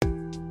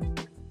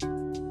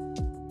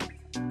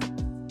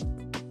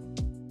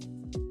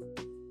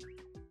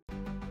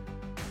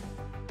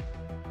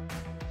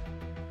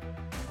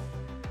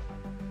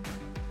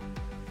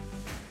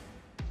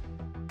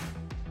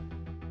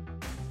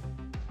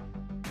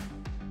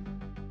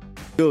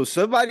Yo,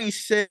 somebody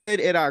said,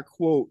 and I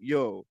quote,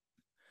 yo,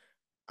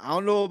 I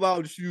don't know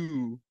about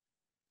you,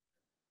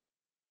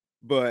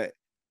 but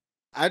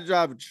I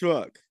drive a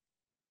truck.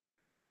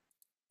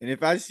 And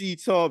if I see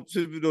Tom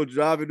Thibodeau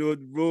driving on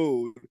the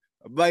road,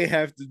 I might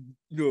have to,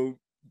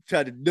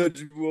 try to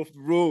nudge him off the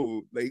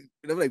road. Like,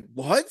 and I'm like,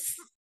 what?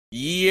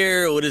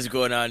 What is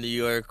going on, New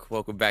York?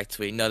 Welcome back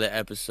to another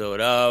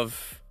episode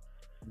of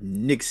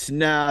Nick's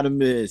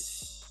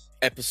Anonymous.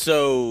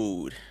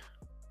 Episode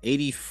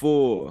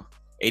 84.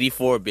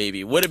 84,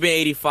 baby. Would have been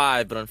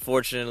 85, but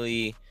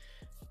unfortunately,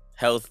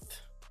 health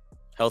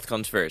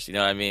comes first. You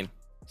know what I mean?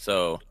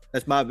 So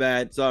that's my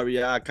bad.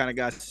 Sorry, I kind of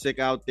got sick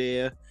out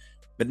there.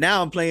 But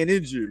now I'm playing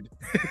injured.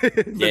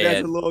 But yeah,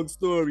 that's a long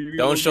story. Do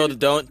not show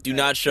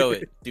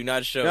it. Do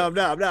not show no, it.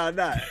 I'm not.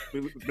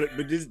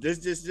 But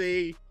just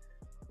say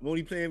I'm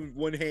only playing with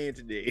one hand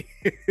today.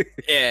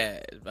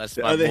 Yeah, that's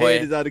the my other boy.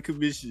 hand is out of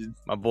commission.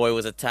 My boy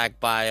was attacked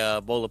by a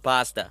bowl of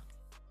pasta.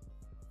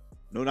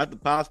 No, not the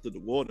pasta, the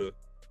water.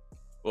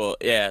 Well,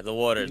 yeah, the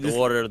water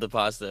of the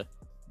pasta.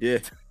 Yeah.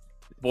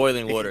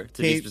 Boiling water,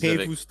 to be specific.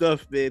 Painful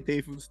stuff, man.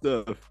 Painful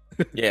stuff.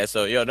 Yeah,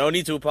 so, no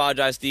need to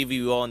apologize,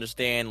 Stevie. We all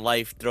understand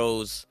life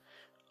throws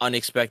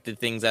unexpected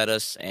things at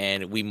us,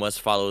 and we must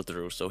follow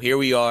through. So here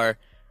we are.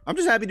 I'm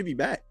just happy to be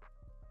back.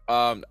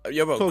 Bro,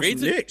 great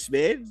some Knicks,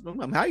 man.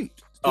 I'm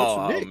hyped.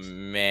 Oh,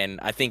 man.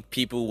 I think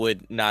people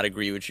would not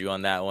agree with you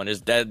on that one. There's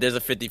a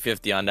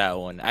 50-50 on that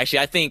one. Actually,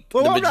 I think the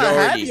majority... I'm not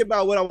happy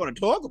about what I want to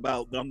talk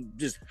about, but I'm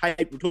just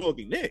hyped for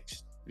talking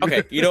Knicks.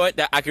 Okay, you know what?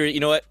 You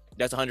know what?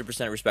 That's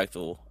 100%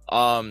 respectable.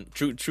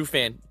 True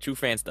fan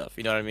stuff.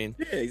 You know what I mean?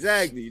 Yeah,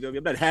 exactly.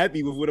 I'm not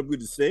happy with what I'm going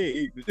to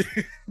say.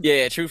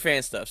 yeah, true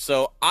fan stuff.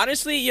 So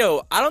honestly,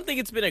 I don't think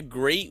it's been a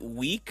great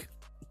week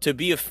to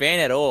be a fan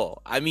at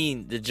all. I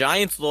mean, the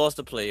Giants lost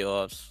the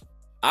playoffs.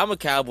 I'm a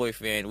Cowboy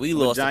fan. We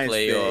lost the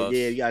playoffs. Fan.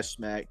 Yeah, you got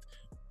smacked.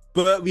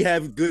 But we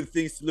have good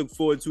things to look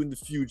forward to in the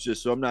future,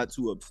 so I'm not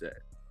too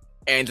upset.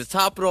 And to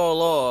top it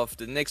all off,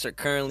 the Knicks are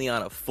currently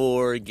on a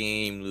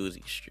 4-game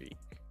losing streak.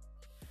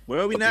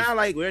 Where are we now?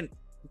 Like we're in,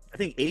 I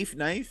think 8th,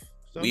 9th.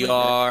 We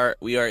are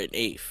in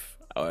 8th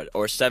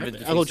or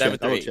 7th. I'll go check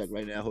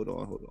right now. Hold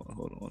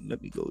on.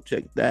 Let me go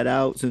check that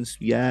out since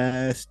we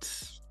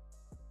asked.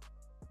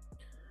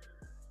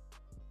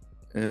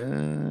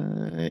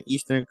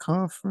 Eastern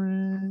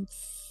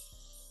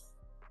Conference.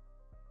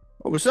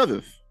 Oh, we're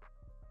 7th.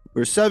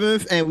 We're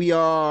 7th, and we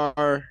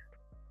are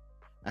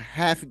a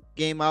half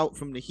game out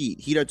from the Heat.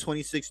 Heat are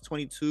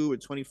 26-22 or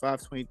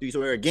 25-23,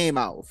 so we're a game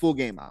out, a full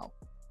game out.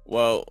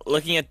 Well,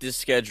 looking at this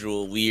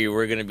schedule,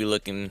 we're going to be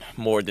looking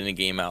more than a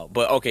game out.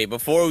 But okay,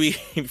 before we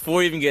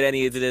even get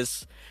any into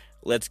this,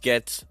 let's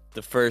get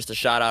a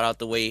shout out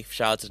the way.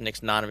 Shout out to the Knicks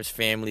Anonymous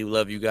family. We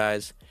love you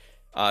guys.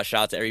 Shout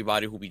out to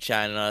everybody who'll be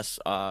chatting us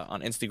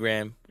on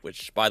Instagram,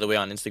 which, by the way,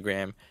 on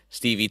Instagram,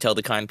 Stevie, tell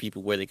the kind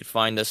people where they could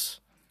find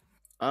us.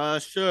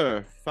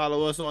 Sure.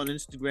 Follow us on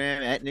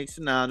Instagram at Knicks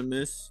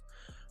Anonymous.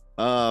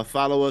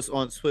 Follow us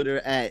on Twitter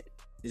at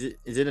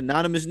Is it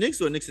Anonymous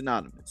Knicks or Knicks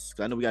Anonymous?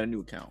 Because I know we got a new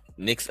account.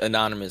 Knicks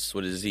Anonymous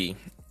with a Z.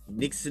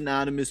 Knicks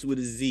Anonymous with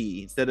a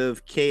Z. Instead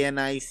of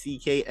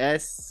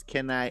KNICKS,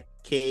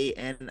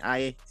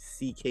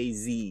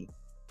 KNICKZ.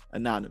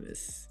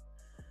 Anonymous.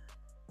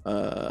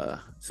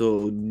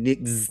 So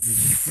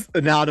Knicks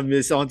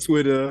Anonymous on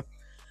Twitter.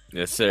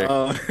 Yes,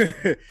 sir.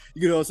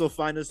 You can also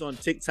find us on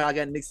TikTok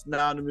at Knicks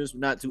Anonymous. We're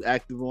not too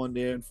active on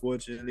there,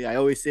 unfortunately. I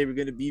always say we're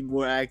going to be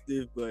more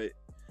active, but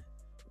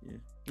yeah.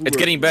 It's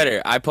getting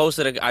better. I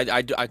posted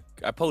I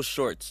post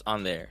shorts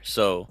on there,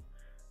 so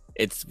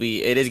it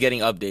is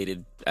getting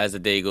updated as the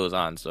day goes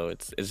on. So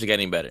it's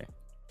getting better.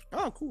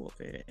 Oh, cool.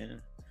 Okay.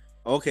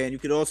 Okay, and you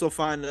can also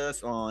find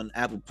us on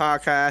Apple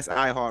Podcasts,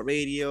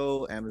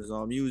 iHeartRadio,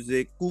 Amazon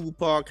Music, Google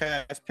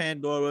Podcasts,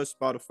 Pandora,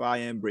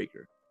 Spotify, and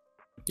Breaker.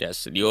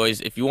 Yes, and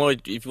if you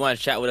want to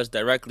chat with us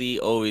directly,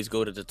 always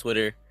go to the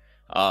Twitter.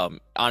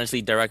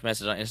 Honestly, direct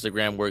message on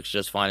Instagram works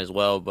just fine as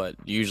well, but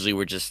usually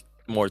we're just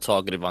more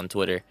talkative on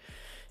Twitter.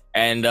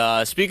 And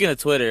speaking of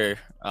Twitter,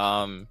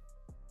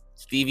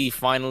 Stevie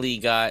finally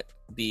got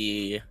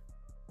the...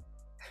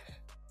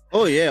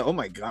 Oh, yeah. Oh,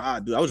 my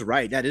God, dude. I was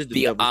right. That is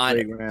the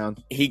honor.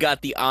 Playground. He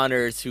got the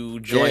honor to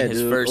join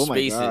his first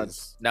Spaces. God.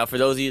 Now, for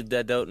those of you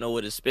that don't know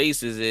what a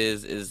Spaces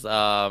is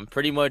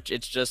pretty much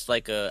it's just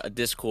like a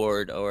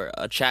Discord or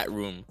a chat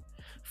room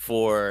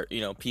for,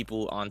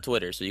 people on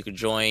Twitter. So you can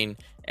join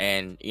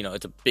and,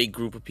 it's a big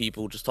group of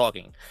people just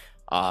talking.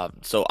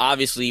 So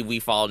obviously we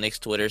follow Knicks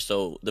Twitter,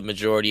 so the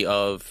majority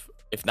of,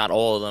 if not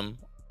all of them,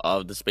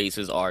 of the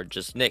Spaces are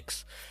just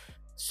Knicks.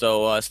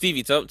 So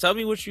Stevie, tell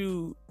me what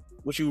you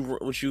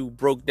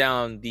broke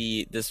down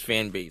this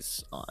fan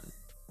base on.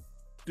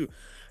 Dude,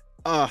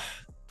 how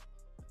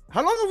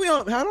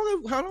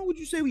long would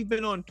you say we've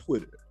been on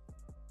Twitter?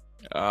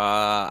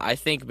 I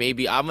think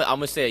maybe I'm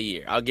gonna say a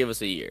year. I'll give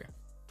us a year.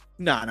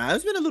 Nah,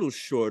 it's been a little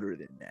shorter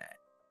than that.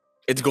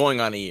 It's going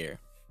on a year.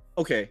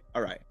 Okay,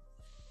 all right.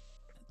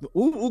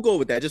 We'll go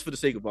with that just for the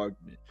sake of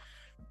argument.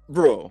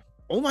 Bro,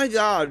 oh my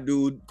God,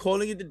 dude.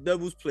 Calling it the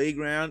Devil's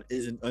Playground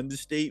is an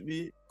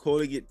understatement.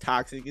 calling it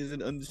toxic is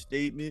an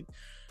understatement.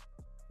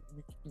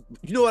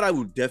 You know what I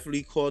would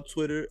definitely call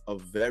Twitter? A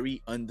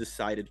very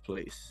undecided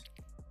place.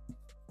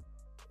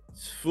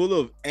 It's full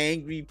of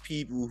angry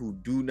people who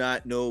do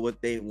not know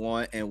what they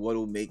want and what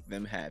will make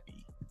them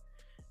happy.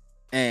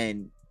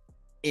 And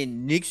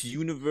in Knicks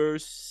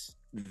universe,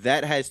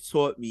 that has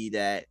taught me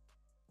that,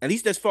 at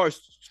least as far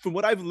as from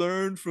what I've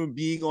learned from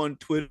being on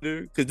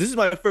Twitter, because this is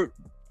my first,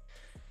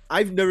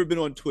 I've never been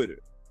on Twitter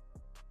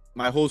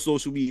my whole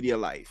social media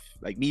life.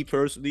 Like me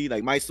personally,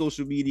 like my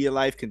social media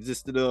life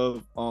consisted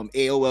of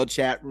AOL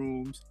chat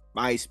rooms,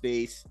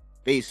 MySpace,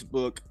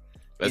 Facebook.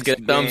 Let's Instagram. get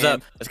a thumbs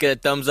up. Let's get a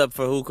thumbs up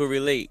for who could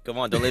relate. Come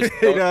on, don't leave.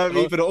 You know what I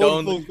mean? For the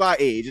old folks my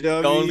age, you know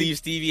what I mean? Don't leave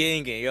Stevie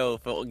hanging. Yo,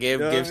 give You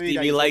know what I mean?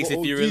 Stevie Like, likes I'm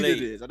if you OG to relate.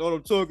 this. I know what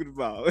I'm talking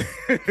about.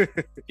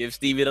 Give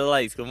Stevie the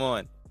likes. Come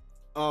on.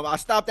 I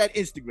stopped at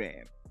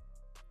Instagram.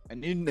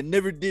 And then I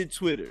never did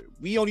Twitter.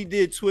 We only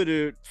did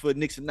Twitter for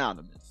Knicks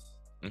Anonymous.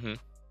 Mm-hmm.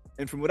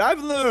 And from what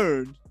I've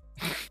learned,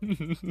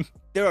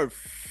 there are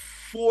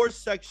 4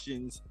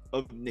 sections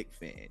of Knicks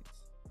fans.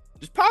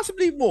 There's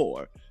possibly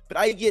more, but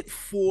I get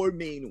 4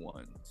 main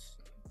ones.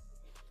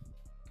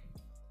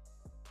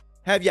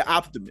 Have your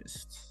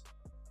optimists.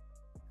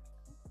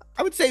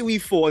 I would say we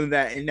fall in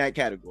that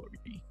category.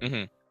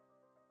 Mm-hmm.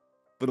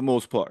 For the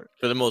most part.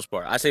 For the most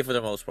part. I say for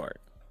the most part.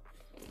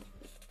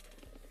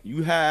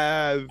 You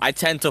have. I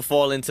tend to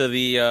fall into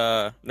the.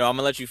 No, I'm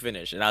gonna let you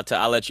finish, and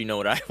I'll let you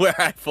know where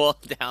I fall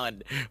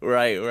down. Where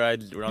I'm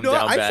down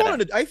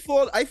bad. I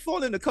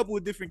fall in a couple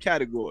of different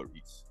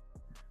categories.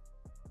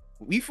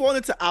 We fall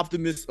into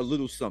optimists a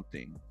little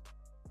something.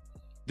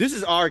 This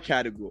is our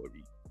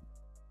category.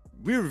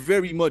 We're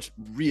very much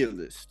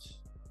realists.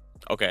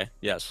 Okay.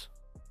 Yes.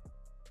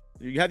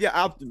 You have your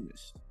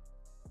optimists.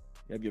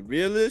 You have your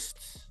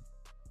realists.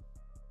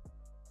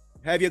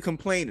 You have your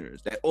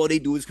complainers that all they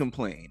do is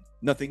complain.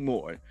 Nothing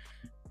more.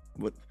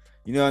 But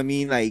you know what I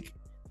mean? Like,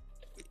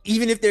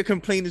 even if their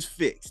complaint is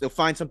fixed, they'll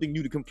find something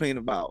new to complain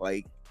about.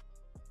 Like,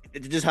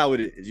 it's just how it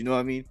is. You know what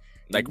I mean?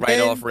 Like and right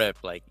then, off rip.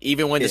 Like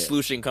even when the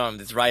solution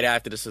comes, it's right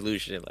after the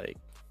solution. Like,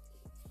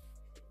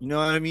 you know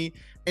what I mean?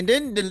 And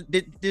then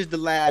there's the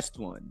last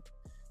one.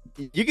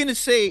 You're gonna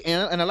say,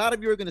 and a lot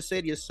of you are gonna say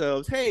to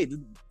yourselves, "Hey,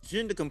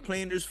 shouldn't the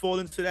complainers fall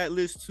into that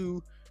list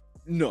too?"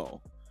 No.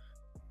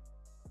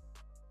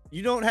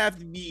 You don't have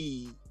to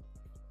be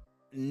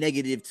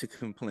negative to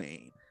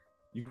complain.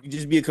 You can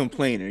just be a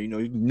complainer. You know,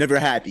 you're never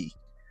happy.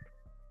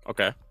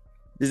 Okay.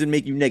 Doesn't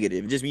make you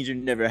negative. It just means you're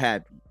never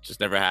happy. Just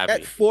never happy.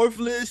 That 4th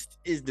list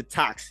is the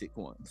toxic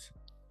ones.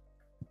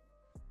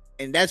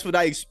 And that's what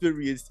I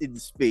experienced in the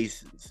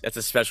spaces. That's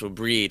a special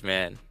breed,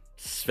 man.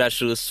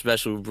 Special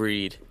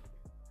breed.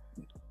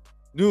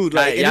 Dude,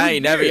 like y'all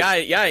ain't never,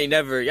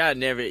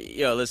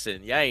 yo,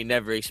 listen, y'all ain't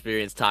never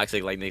experienced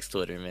toxic like Knicks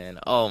Twitter, man.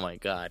 Oh my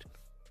God.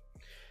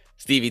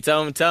 Stevie,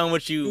 tell him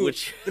what you. Dude,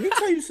 let me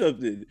tell you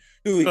something.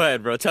 Dude, go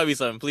ahead, bro. Tell me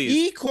something, please.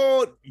 He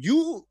called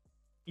you.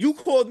 You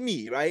called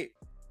me, right?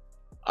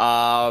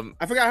 I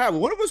forgot how.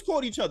 One of us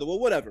called each other. Well,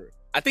 whatever.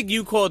 I think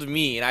you called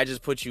me, and I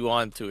just put you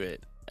onto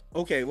it.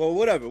 Okay, well,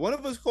 whatever. One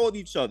of us called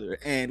each other,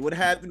 and what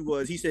happened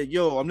was he said,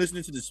 "Yo, I'm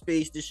listening to the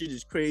space. This shit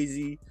is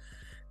crazy."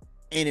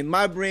 And in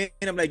my brain,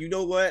 I'm like, you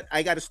know what?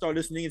 I got to start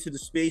listening into the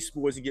space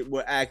sports and get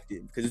more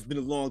active because it's been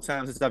a long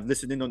time since I've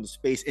listened in on the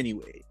space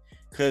anyway.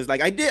 Because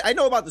like I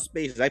know about the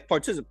spaces. I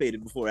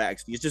participated before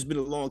actually. It's just been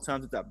a long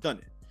time since I've done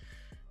it.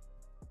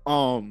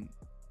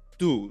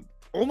 Dude,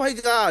 oh my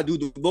God,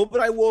 dude. The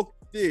moment I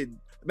walked in,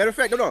 matter of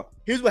fact, no.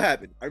 Here's what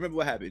happened. I remember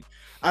what happened.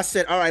 I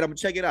said, all right, I'm gonna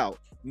check it out.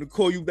 I'm gonna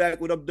call you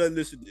back when I'm done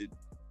listening.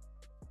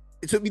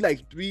 It took me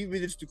like 3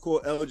 minutes to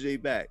call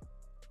LJ back.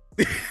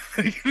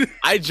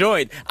 I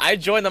joined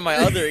on my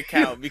other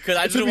account because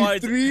I just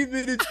wanted 3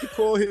 minutes to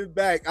call him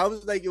back. I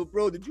was like, yo,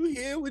 bro, did you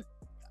hear what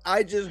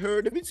I just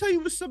heard? Let me tell you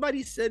what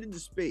somebody said in the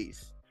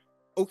space.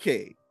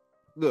 Okay,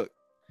 look,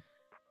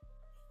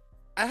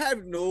 I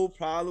have no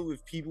problem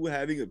with people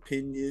having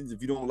opinions.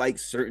 If you don't like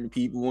certain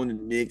people on the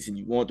Knicks and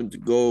you want them to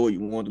go, or you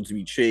want them to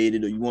be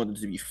traded, or you want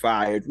them to be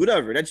fired,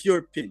 whatever, that's your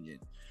opinion.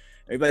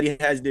 Everybody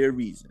has their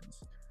reasons.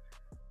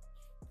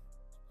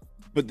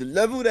 But the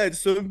level that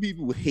some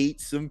people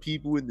hate some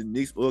people in the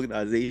Knicks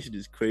organization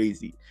is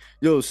crazy.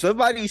 Yo,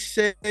 somebody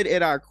said,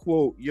 and I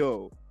quote,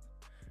 yo,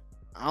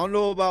 I don't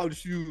know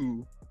about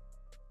you,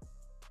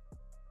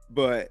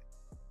 but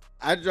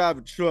I drive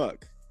a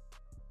truck.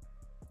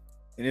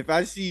 And if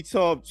I see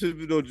Tom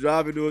Thibodeau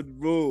driving on the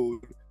road,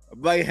 I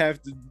might have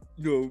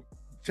to,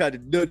 try to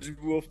nudge him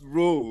off the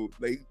road.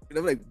 Like, and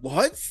I'm like,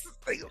 what?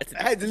 Like,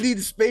 I had to leave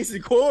the space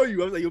and call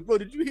you. I was like, yo, bro,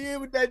 did you hear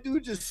what that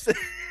dude just said?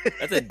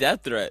 That's a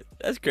death threat.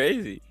 That's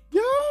crazy.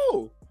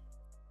 Yo,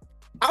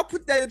 I'll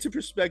put that into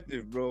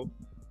perspective, bro.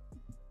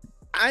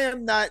 I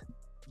am not,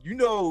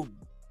 and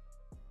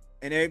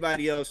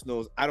everybody else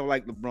knows, I don't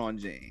like LeBron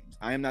James.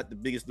 I am not the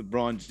biggest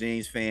LeBron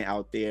James fan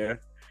out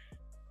there.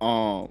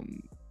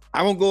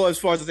 I won't go as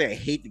far as to say I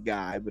hate the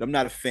guy, but I'm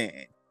not a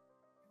fan.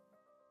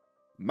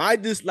 My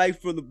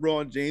dislike for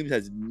LeBron James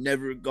has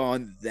never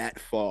gone that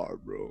far,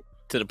 bro.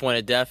 To the point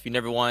of death, you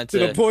never wanted To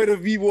the to. point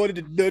of me wanting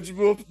to nudge him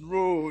off the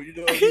road. You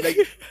know what I mean?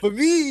 Like for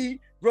me,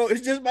 bro,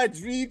 it's just my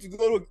dream to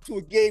go to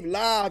a game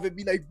live and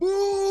be like,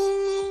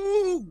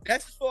 boo.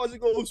 That's as far as it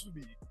goes for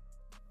me.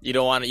 You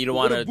don't want to. You don't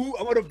want to.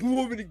 I want to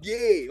boo him in the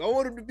game. I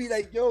want him to be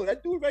like, yo,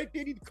 that dude right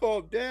there need to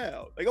calm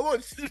down. Like I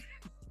want.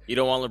 You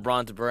don't want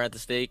LeBron to burn at the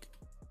stake.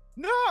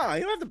 Nah,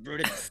 you don't have to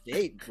burn at the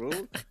stake, bro.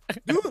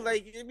 Dude,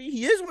 like I mean,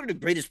 he is one of the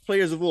greatest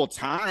players of all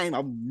time.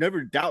 I'll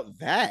never doubt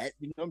that.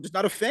 You know, I'm just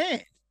not a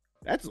fan.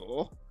 That's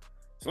all.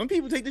 Some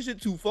people take this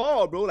shit too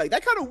far, bro. Like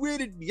that kind of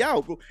weirded me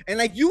out, bro. And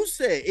like you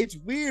said, it's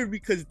weird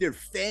because they're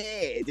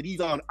fans and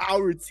he's on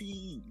our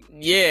team.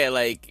 Yeah,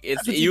 like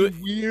it's That's you.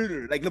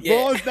 Weirder. Like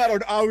LeBron's not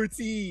on our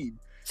team.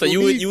 So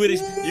you would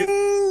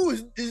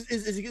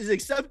is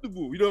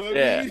acceptable. You know what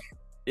I mean?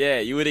 Yeah,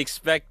 you would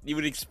expect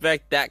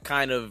that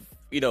kind of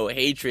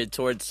hatred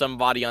towards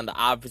somebody on the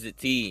opposite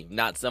team,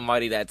 not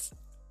somebody that's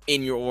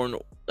in your own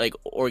like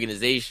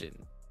organization.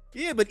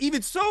 Yeah, but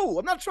even so,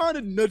 I'm not trying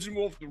to nudge him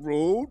off the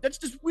road. That's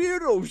just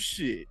weirdo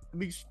shit. I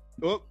mean,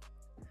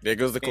 there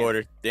goes the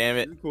quarter. Damn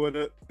it.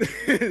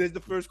 There's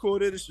the first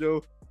quarter of the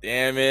show.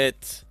 Damn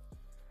it.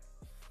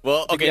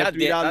 Well, okay, that's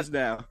 $3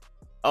 now.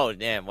 Oh,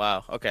 damn!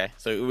 Wow. Okay,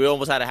 so we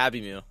almost had a Happy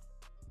Meal.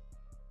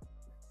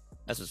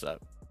 That's what's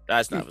up.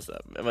 That's not what's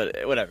up,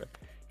 but whatever.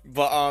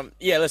 But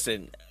yeah,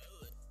 listen.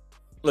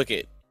 Look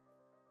it.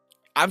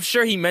 I'm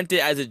sure he meant it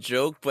as a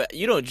joke, but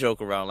you don't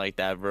joke around like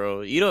that,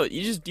 bro. You don't.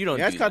 Yeah,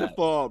 that's kind of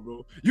far,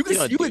 bro. You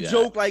could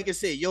joke like and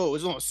say, "Yo,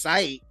 it's on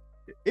site."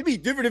 It'd be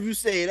different if you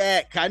say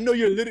that. Cause I know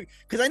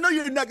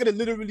you're not gonna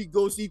literally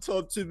go see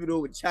Tom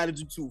Thibodeau and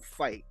challenge him to a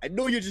fight. I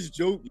know you're just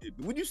joking,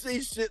 but when you say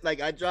shit like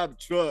 "I drive a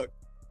truck,"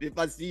 if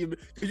I see him,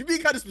 because you're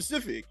being kind of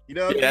specific, you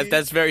know? Yeah,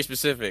 that's very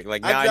specific.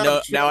 Like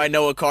now I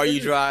know what car you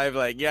drive.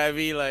 Like I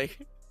mean,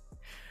 like.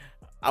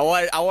 I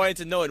wanted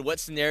to know in what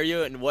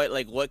scenario and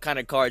what kind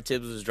of car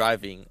Tibbs was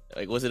driving.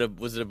 Like was it a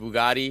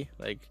Bugatti?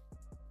 Like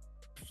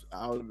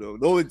I don't know.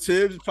 Knowing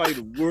Tibbs is probably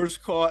the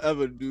worst car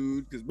ever,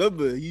 dude. Because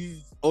remember,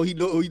 he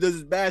does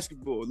his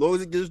basketball. As long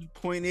as it gets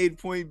point A to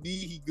point B,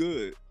 he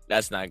good.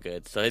 That's not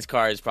good. So his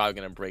car is probably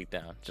gonna break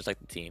down, just like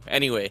the team.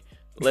 Anyway,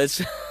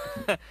 let's.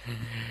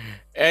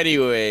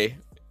 Anyway,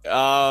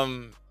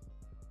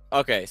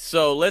 okay,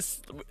 so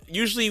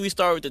usually we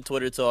start with the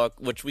Twitter talk,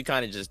 which we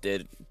kind of just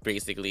did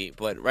basically,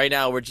 but right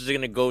now we're just going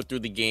to go through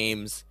the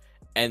games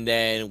and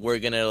then we're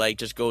going to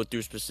just go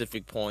through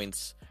specific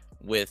points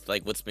with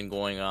what's been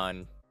going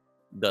on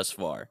thus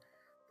far,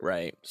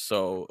 right?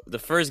 So the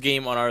first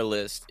game on our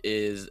list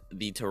is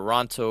the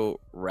Toronto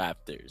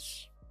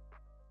Raptors.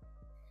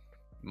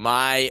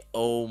 My,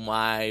 oh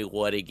my,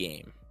 what a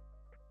game.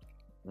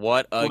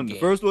 What a game. The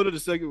first one or the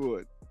second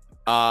one?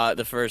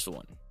 The first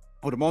one.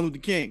 Oh, the Martin Luther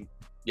King.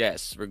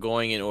 Yes, we're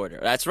going in order.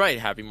 That's right.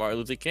 Happy Martin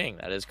Luther King.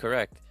 That is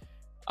correct.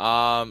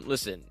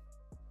 Listen.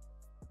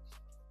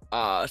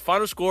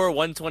 Final score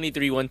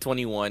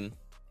 123-121.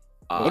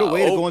 What a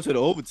way to go into the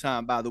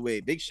overtime, by the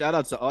way. Big shout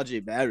out to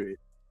RJ Barrett.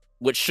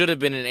 Which should have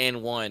been an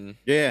and one.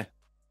 Yeah.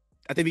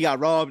 I think we got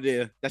robbed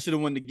there. That should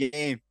have won the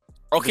game.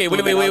 Okay,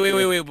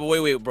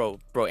 wait, bro.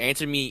 Bro,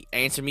 answer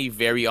me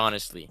very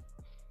honestly.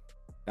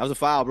 That was a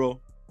foul,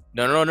 bro.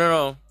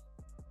 No.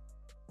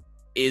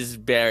 Is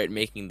Barrett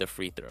making the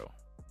free throw?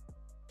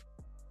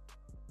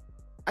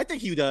 I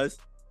think he does.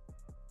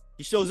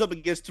 He shows up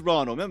against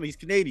Toronto. Remember, he's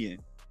Canadian.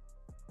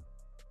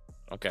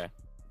 Okay.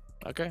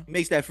 He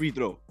makes that free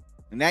throw.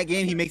 In that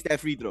game, he makes that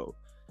free throw.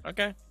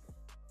 Okay.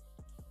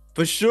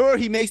 For sure,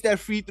 he makes that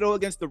free throw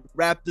against the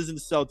Raptors and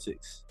the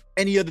Celtics.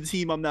 Any other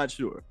team, I'm not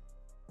sure.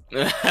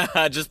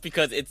 Just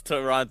because it's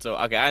Toronto.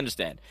 Okay, I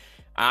understand.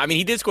 I mean,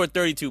 he did score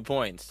 32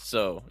 points,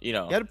 so He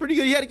had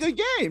a good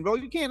game, bro.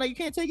 You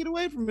can't take it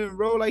away from him,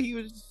 bro. Like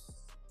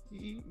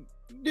he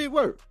did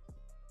work.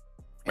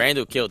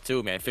 Randall killed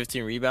too, man.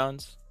 15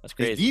 rebounds. That's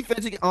crazy.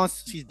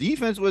 His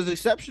defense was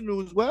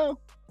exceptional as well.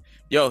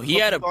 Yo, he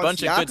had a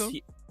bunch of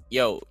good.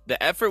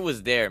 The effort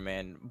was there,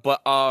 man.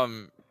 But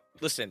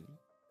listen,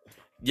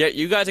 yeah,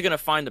 you guys are gonna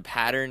find a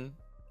pattern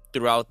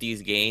throughout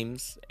these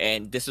games,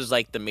 and this is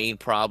the main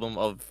problem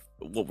of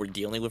what we're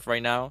dealing with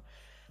right now.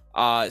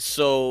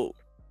 So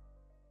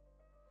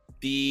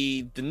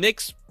the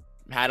Knicks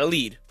had a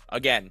lead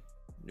again.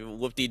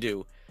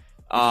 Whoop-de-doo.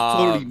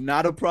 Totally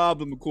not a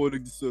problem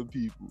according to some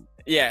people.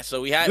 Yeah, so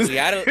we had a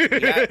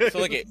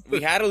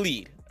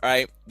lead. All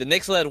right, the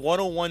Knicks led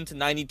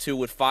 101-92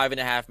 with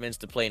 5.5 minutes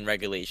to play in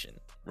regulation.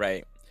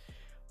 Right.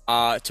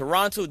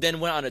 Toronto then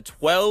went on a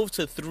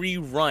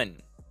 12-3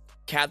 run,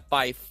 capped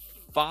by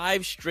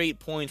 5 straight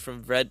points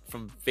from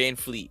Van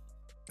Fleet.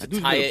 That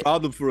dude's been a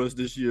problem for us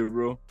this year,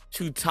 bro.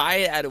 To tie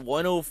it at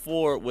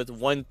 104 with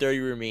 130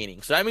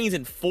 remaining. So that means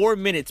in 4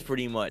 minutes,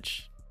 pretty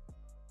much.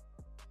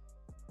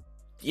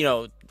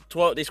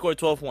 They scored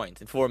 12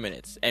 points in 4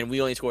 minutes, and we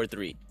only scored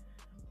 3.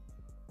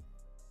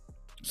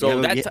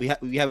 So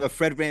we have a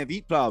Fred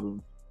VanVleet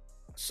problem.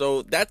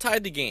 So that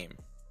tied the game,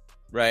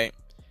 right?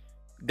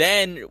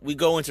 Then we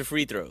go into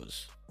free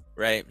throws,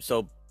 right?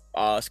 So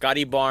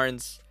Scotty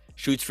Barnes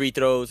shoots free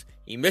throws.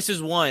 He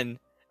misses one,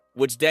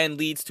 which then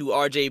leads to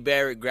R.J.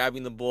 Barrett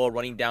grabbing the ball,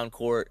 running down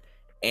court,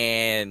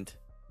 and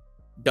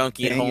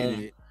dunking it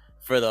home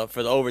for the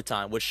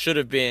overtime, which should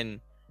have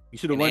been You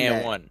should have won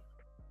that.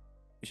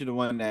 You should have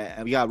won that,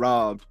 and we got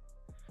robbed.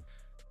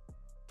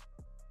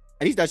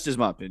 At least that's just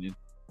my opinion.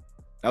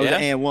 That was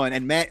an and one,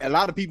 and Matt, a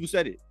lot of people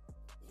said it.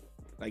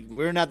 Like,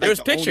 we're not. Like, there's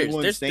the pictures.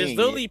 Only ones there's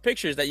literally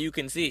pictures that you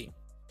can see.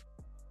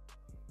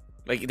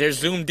 Like, they're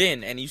zoomed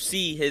in, and you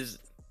see his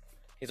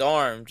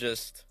arm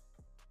just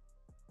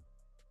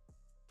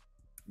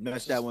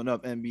messed that one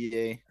up.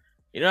 NBA.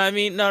 You know what I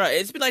mean? No,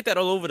 it's been like that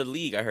all over the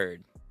league. I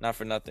heard, not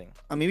for nothing.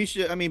 I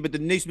mean, but the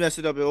Knicks messed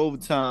it up in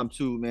overtime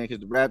too, man, because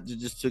the Raptors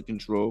just took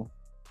control.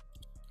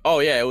 Oh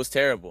yeah, it was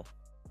terrible.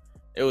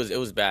 It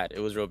was bad. It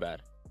was real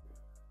bad.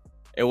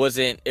 It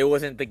wasn't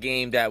the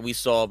game that we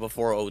saw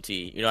before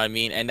OT. You know what I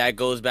mean? And that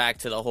goes back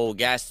to the whole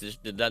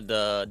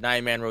the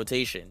 9-man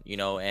rotation. You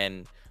know,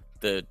 and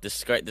the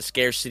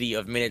scarcity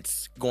of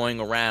minutes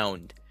going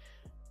around.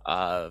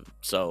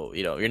 So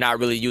you know, you're not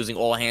really using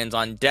all hands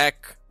on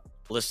deck.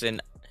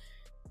 Listen,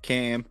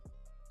 Cam.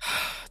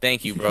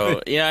 Thank you, bro.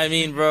 You know what I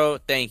mean, bro?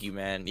 Thank you,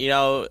 man. You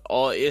know,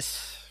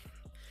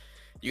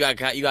 you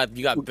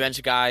got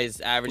bench guys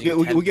averaging.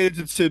 We'll get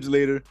into Tibbs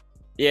later.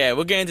 Yeah,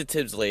 we'll get into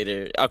Tibbs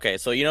later. Okay,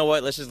 so you know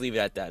what? Let's just leave it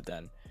at that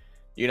then.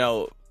 You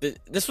know,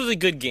 this was a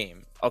good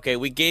game. Okay,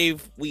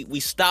 we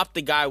stopped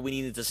the guy we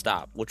needed to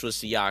stop, which was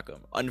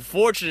Siakam.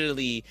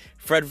 Unfortunately,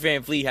 Fred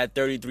VanVleet had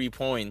 33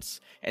 points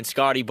and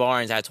Scotty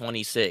Barnes had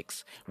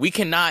 26. We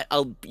cannot,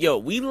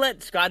 we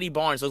let Scotty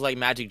Barnes look like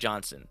Magic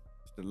Johnson.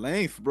 The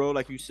length, bro,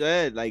 like you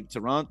said, like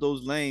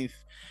Toronto's length.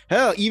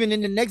 Hell, even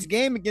in the next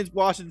game against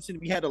Washington,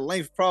 we had a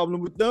length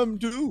problem with them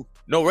too.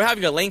 No, we're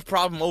having a length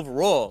problem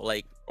overall.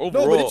 Like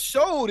overall, no, but it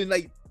showed, and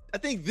like I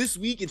think this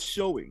week it's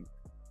showing.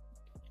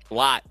 A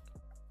lot.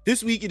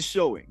 This week it's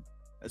showing,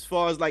 as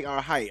far as like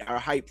our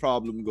height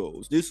problem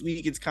goes. This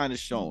week it's kind of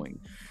showing,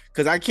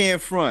 because I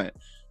can't front.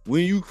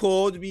 When you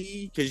called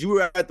me, because you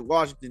were at the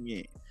Washington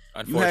game,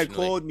 you had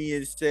called me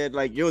and said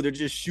like, "Yo, they're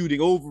just shooting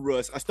over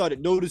us." I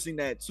started noticing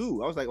that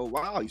too. I was like, "Oh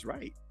wow, he's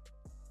right."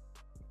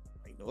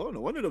 Like,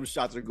 no wonder those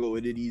shots are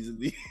going in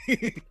easily.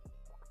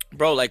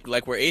 Bro, like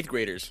we're 8th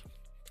graders,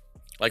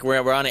 like we're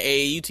on an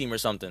AAU team or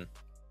something.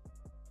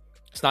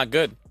 It's not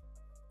good.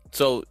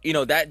 So you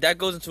know that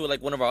goes into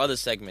like one of our other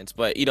segments,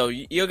 but you know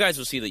you guys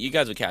will see that, you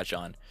guys will catch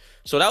on.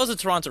 So that was a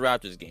Toronto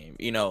Raptors game.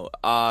 You know,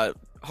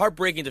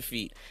 heartbreaking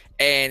defeat.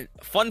 And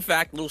fun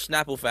fact, little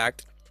Snapple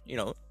fact,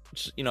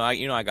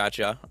 I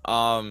gotcha.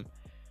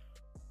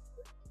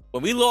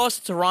 When we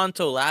lost to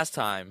Toronto last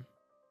time,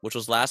 which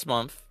was last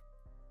month,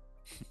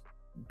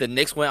 the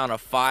Knicks went on a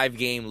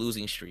 5-game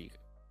losing streak.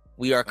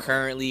 We are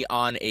currently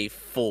on a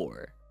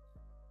 4.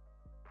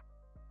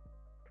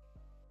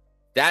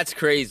 That's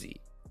crazy.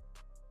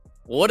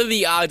 What are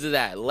the odds of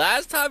that?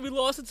 Last time we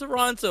lost to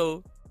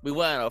Toronto, we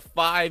went on a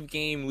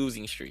 5-game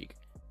losing streak,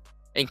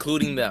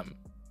 including them.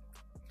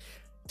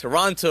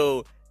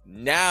 Toronto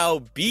now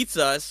beats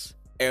us,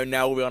 and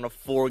now we're on a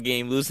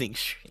 4-game losing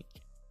streak.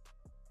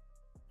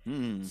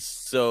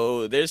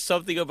 So there's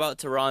something about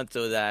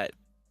Toronto that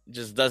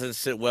just doesn't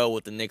sit well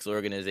with the Knicks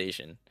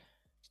organization.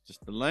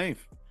 Just the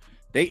length.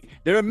 They're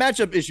a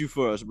matchup issue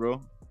for us, bro.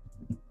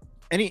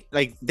 They're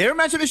a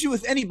matchup issue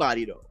with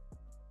anybody though,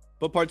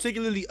 but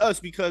particularly us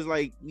because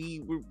like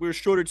we're a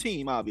shorter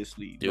team,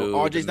 obviously. Dude,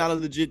 RJ's not a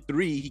legit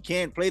 3. He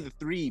can't play the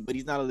 3, but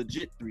he's not a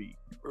legit 3.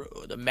 Bro,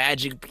 the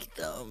Magic beat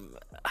them.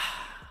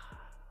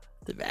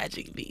 The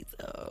Magic beat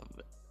them.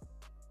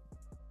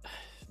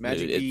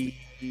 Magic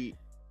beat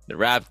the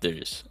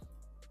Raptors.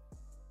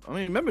 I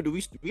mean, remember,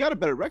 we got a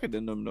better record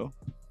than them, though.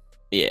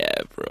 Yeah,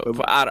 bro.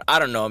 But I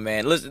don't know,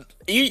 man. Listen,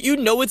 you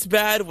know it's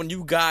bad when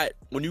you got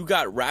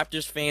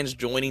Raptors fans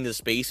joining the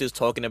spaces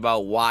talking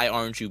about why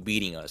aren't you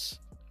beating us.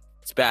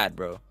 It's bad,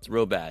 bro. It's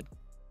real bad.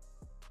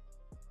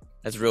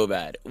 That's real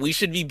bad. We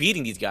should be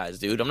beating these guys,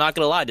 dude. I'm not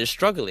gonna lie. They're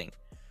struggling.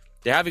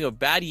 They're having a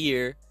bad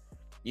year.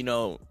 You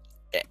know,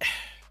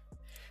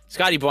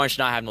 Scotty Barnes should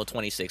not have no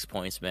 26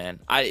 points, man.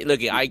 He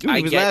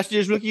was last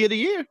year's Rookie of the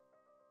Year.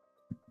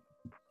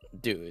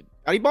 Dude.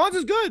 Scotty Barnes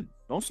is good.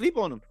 Don't sleep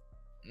on him.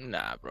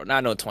 Nah, bro.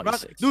 Not no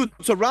 26. Dude,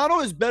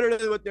 Toronto is better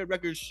than what their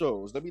record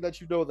shows. Let me let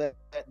you know that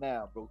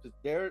now, bro.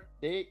 Because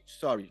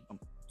I'm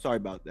sorry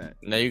about that.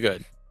 No, you're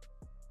good.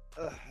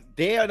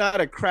 They are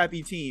not a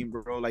crappy team,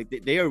 bro. Like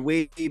they are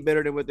way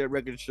better than what their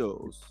record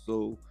shows.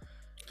 So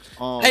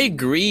I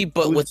agree,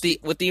 but with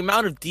the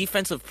amount of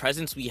defensive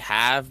presence we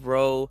have,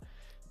 bro,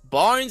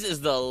 Barnes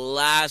is the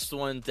last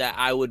one that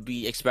I would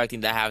be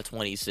expecting to have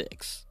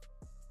 26.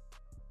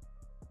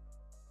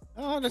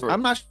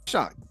 I'm not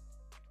shocked.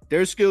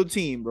 They're a skilled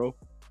team, bro.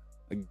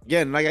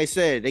 Again, like I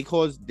said,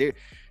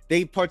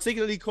 they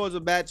particularly cause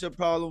a matchup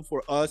problem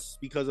for us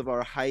because of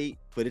our height,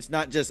 but it's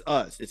not just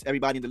us, it's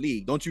everybody in the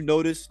league. Don't you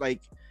notice,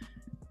 like,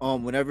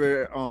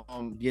 whenever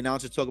the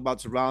announcers talk about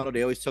Toronto,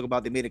 they always talk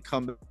about they made a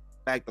comeback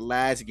the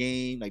last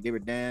game, like they were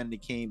down, they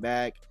came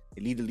back,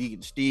 they lead the league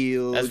in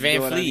steals. That's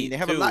VanVleet, They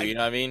have too, a lot, you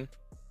know what I mean?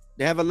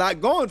 They have a lot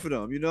going for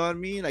them, you know what I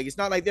mean? Like, it's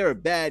not like they're a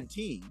bad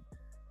team.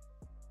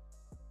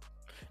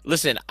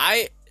 Listen,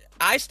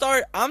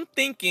 I'm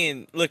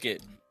thinking. Look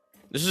it.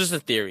 This is just a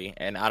theory,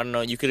 and I don't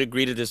know. You could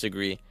agree to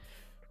disagree.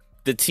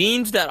 The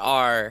teams that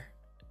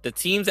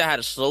had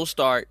a slow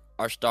start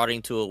are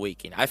starting to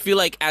awaken. I feel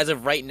like as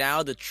of right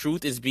now, the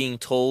truth is being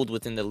told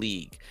within the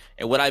league.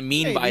 And what I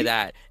mean by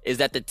that is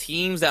that the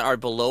teams that are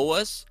below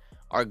us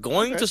are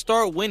going to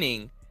start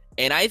winning.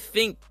 And I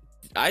think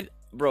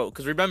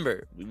because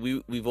remember,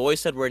 we've always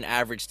said we're an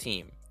average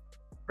team,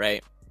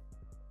 right?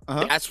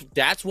 Uh-huh.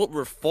 That's what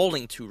we're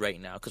falling to right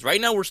now. Because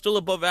right now we're still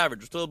above average.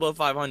 We're still above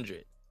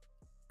 500.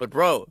 But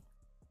bro,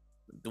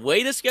 the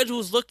way the schedule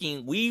is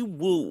looking, we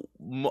will.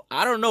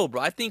 I don't know,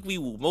 bro. I think we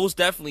will most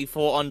definitely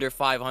fall under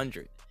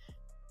 500.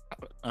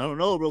 I don't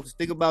know, bro. Because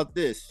think about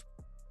this.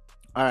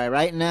 All right,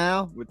 right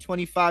now we're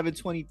 25 and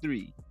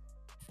 23.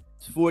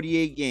 It's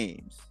 48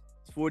 games.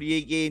 It's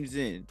 48 games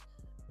in.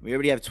 We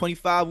already have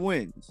 25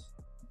 wins.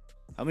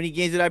 How many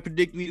games did I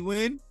predict we'd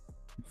win?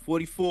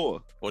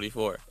 44.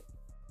 44.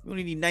 We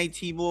only need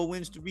 19 more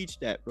wins to reach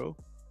that, bro.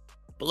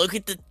 But look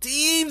at the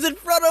teams in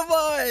front of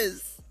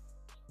us.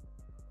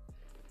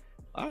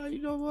 All right,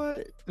 you know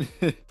what?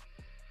 Look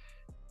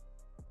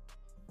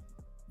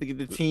at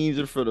the teams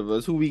in front of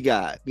us. Who we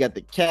got? We got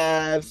the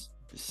Cavs,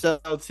 the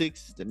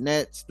Celtics, the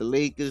Nets, the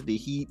Lakers, the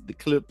Heat, the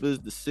Clippers,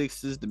 the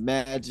Sixers, the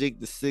Magic,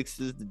 the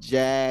Sixers, the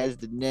Jazz,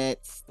 the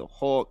Nets, the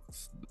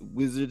Hawks, the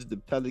Wizards, the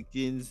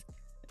Pelicans,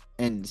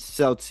 and the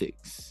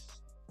Celtics.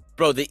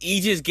 Bro, the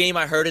easiest game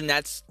I heard in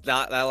that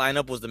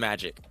lineup was the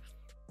Magic,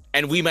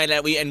 and we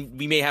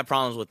may have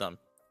problems with them.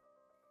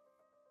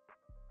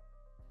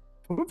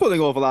 We're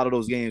pulling off a lot of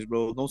those games,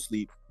 bro. Don't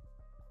sleep.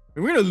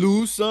 And we're gonna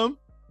lose some.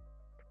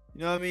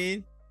 You know what I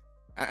mean?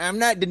 I'm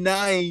not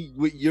denying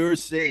what you're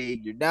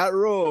saying. You're not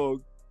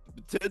wrong.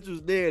 The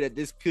potential's there that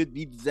this could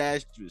be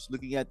disastrous.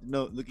 Looking at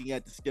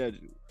the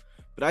schedule,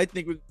 but I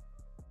think we're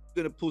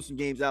gonna pull some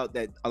games out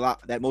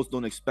that most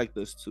don't expect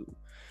us to.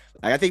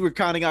 Like, I think we're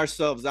counting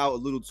ourselves out a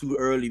little too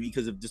early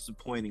because of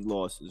disappointing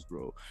losses,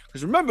 bro.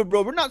 Because remember,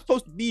 bro, we're not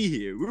supposed to be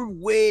here. We're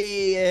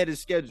way ahead of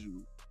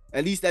schedule.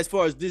 At least as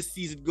far as this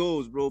season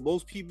goes, bro.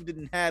 Most people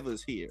didn't have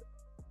us here.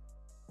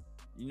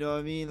 You know what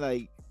I mean?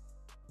 Like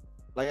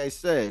I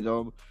said,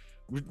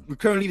 we're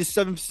currently the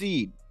 7th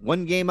seed,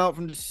 1 game out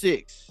from the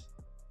 6th.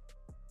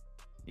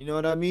 You know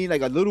what I mean?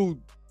 Like a little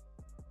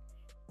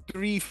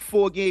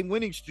 3-4 game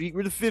winning streak.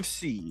 We're the 5th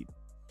seed.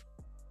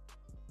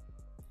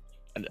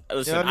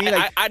 Listen, you know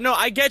I mean?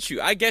 I get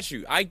you.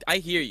 I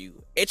hear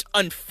you. It's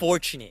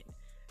unfortunate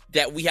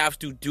that we have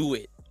to do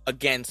it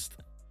against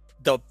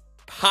the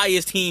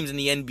highest teams in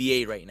the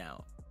NBA right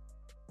now.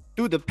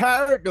 Dude,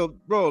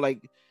 bro,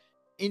 like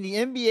in the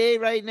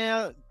NBA right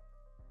now,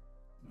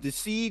 the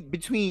seed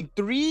between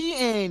 3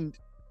 and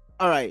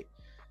all right.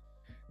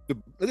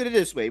 Look at it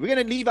this way. We're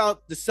gonna leave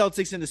out the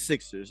Celtics and the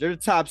Sixers. They're the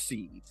top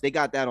seeds. They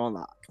got that on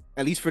lock.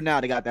 At least for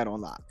now, they got that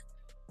on lock.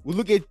 We'll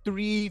look at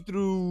 3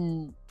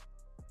 through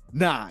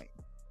 9.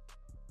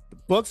 The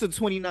Bucks are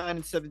 29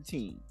 and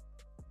 17.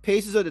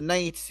 Pacers are the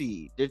 9th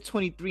seed. They're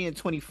 23 and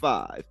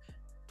 25.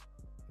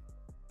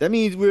 That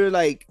means we're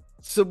like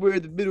somewhere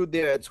in the middle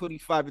there at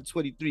 25 and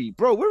 23.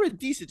 Bro, we're in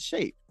decent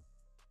shape.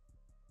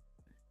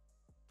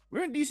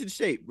 We're in decent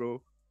shape,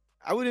 bro.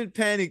 I wouldn't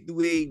panic the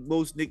way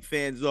most Knicks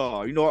fans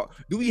are. You know,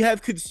 do we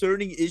have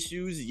concerning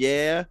issues?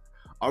 Yeah.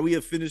 Are we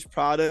a finished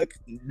product?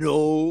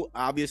 No,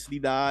 obviously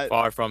not.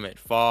 Far from it.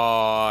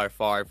 Far.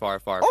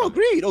 Oh,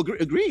 agreed.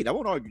 Agreed. I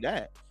won't argue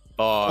that.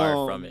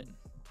 Far from it.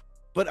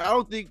 But I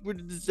don't think we're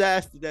the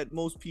disaster that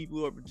most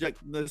people are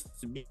projecting us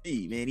to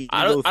be, man.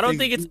 I don't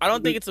think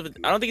it's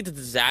a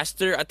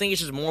disaster. I think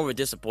it's just more of a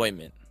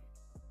disappointment.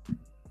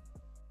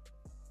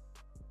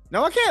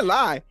 No, I can't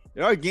lie.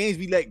 There are games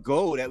we let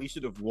go that we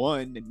should have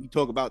won, and we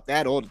talk about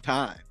that all the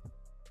time.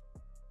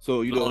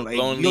 So, you don't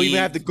even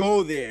have to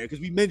go there because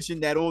we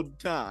mention that all the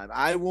time.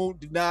 I won't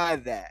deny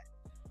that.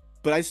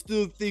 But I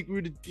still think we're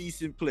in a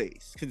decent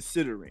place,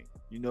 considering.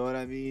 You know what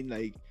I mean?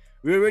 Like,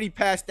 we're already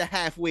past the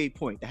halfway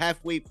point. The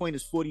halfway point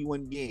is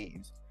 41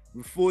 games.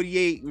 We're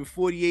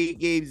 48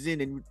 games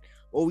in, and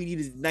all we need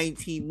is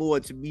 19 more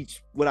to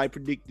reach what I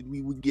predicted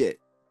we would get.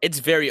 It's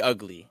very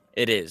ugly.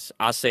 It is.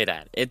 I'll say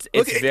that. It's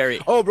very.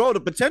 Oh, bro, the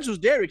potential's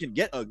there. It can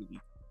get ugly.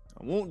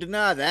 I won't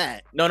deny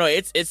that. No,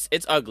 it's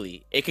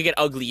ugly. It could get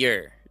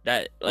uglier.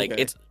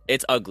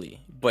 It's ugly,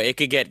 but it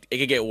could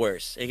get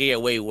worse. It could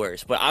get way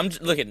worse. But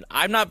listen.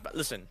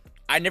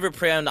 I never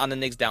pray on the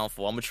Knicks'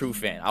 downfall. I'm a true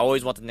fan. I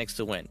always want the Knicks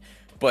to win.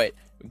 But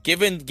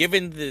given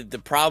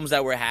the problems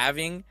that we're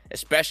having,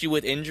 especially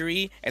with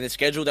injury and the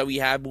schedule that we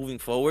have moving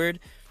forward,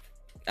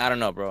 I don't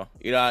know, bro.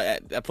 You know,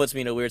 that puts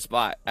me in a weird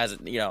spot. As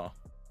you know,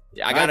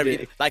 I gotta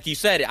be, like you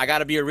said, I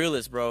gotta be a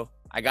realist, bro.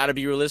 I gotta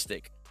be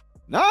realistic.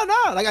 No.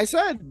 Like I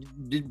said,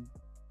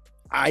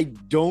 I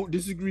don't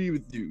disagree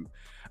with you.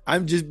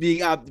 I'm just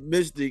being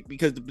optimistic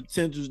because the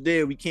potential's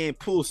there. We can't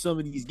pull some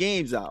of these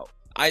games out.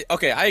 I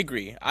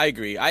agree.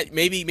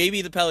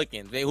 Maybe the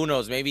Pelicans. Who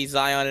knows? Maybe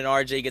Zion and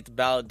RJ get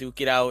the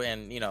duke it out,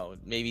 and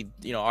maybe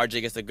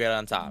RJ gets the grade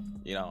on top.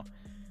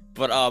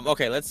 But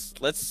okay, let's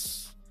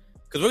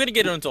because we're gonna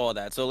get into all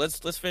that. So let's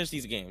finish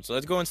these games. So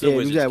let's go into the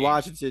Wizards game.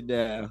 Washington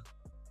now.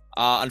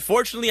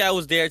 Unfortunately, I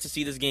was there to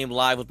see this game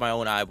live with my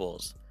own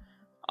eyeballs.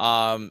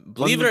 One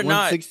Believe it or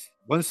not,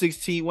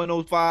 116,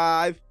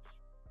 105.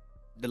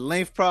 The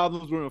length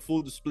problems were in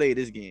full display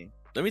this game.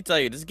 let me tell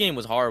you, this game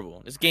was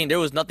horrible. This game, there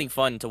was nothing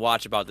fun to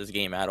watch about this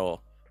game at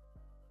all.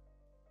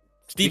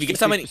 Stevie, guess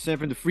how many? 66%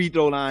 from the free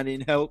throw line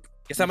didn't help.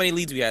 Guess how many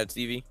leads we had,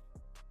 Stevie?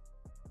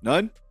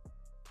 None.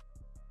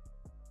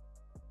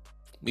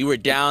 We were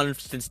down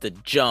since the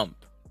jump.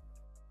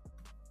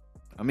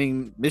 I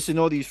mean, missing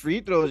all these free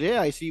throws,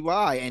 yeah, I see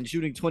why. And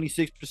shooting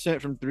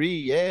 26% from three,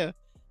 yeah.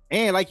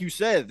 And like you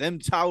said, them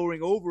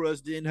towering over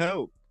us didn't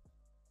help.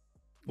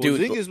 Dude,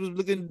 Porzingis was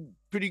looking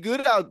pretty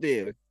good out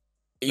there.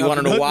 You want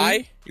to know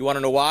why? You want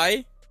to know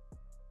why?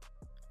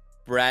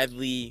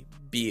 Bradley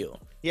Beal.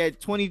 He had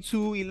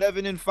 22,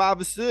 11, and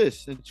 5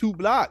 assists and 2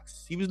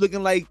 blocks. He was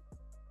looking like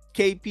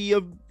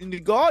KP in the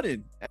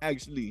Garden,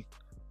 actually.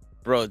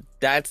 Bro,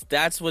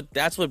 that's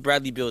what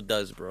Bradley Beal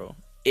does, bro.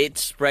 It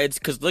spreads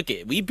because look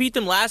it, we beat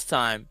them last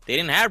time. They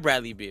didn't have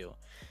Bradley Beal.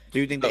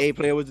 Do you think the A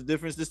player was the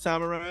difference this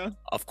time around?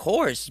 Of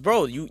course,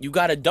 bro. You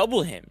gotta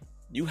double him.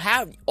 You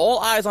have all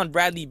eyes on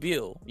Bradley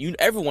Beal.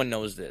 Everyone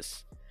knows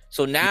this.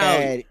 So now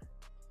he had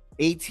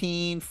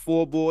 18,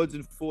 4 boards,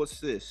 and 4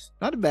 assists.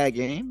 Not a bad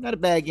game. Not a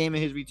bad game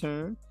in his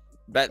return.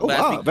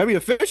 Wow. Very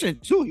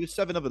efficient too. He was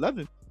 7 of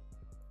 11.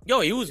 Yo,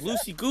 he was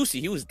loosey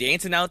goosey. He was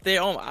dancing out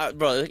there.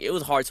 Bro, it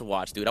was hard to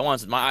watch, dude.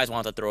 My eyes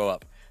wanted to throw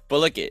up. But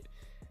look it.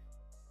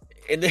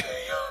 In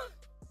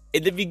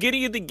the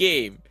beginning of the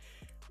game,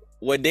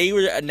 when they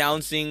were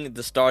announcing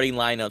the starting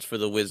lineups for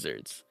the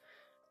Wizards,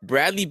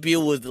 Bradley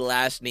Beal was the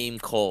last name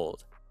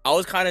called. I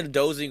was kind of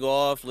dozing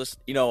off.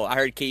 I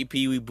heard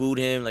KP, we booed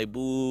him, like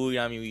boo.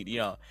 I mean,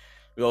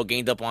 we all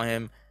gained up on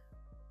him.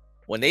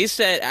 When they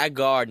said at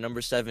guard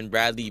number 7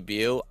 Bradley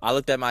Beal, I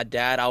looked at my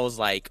dad. I was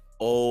like,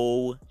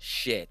 oh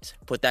shit!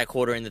 Put that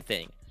quarter in the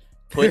thing.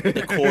 Put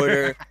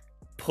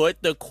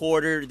the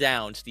quarter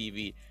down,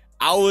 Stevie.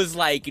 I was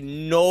like,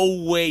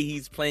 no way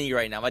he's playing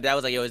right now. My dad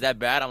was like, yo, is that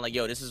bad? I'm like,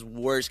 yo, this is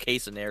worst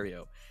case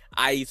scenario.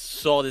 I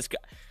saw this guy.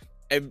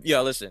 And,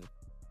 listen,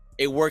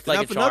 it worked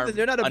like a charm.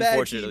 They're not a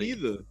bad team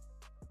either.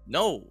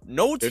 No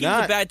team's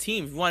a bad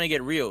team if you want to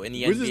get real in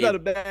the Wizards NBA. Not a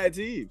bad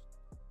team.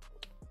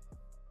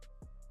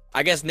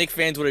 I guess Knicks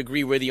fans would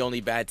agree we're the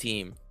only bad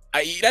team.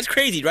 That's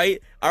crazy,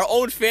 right? Our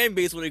own fan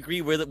base would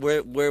agree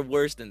we're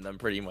worse than them,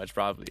 pretty much,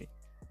 probably.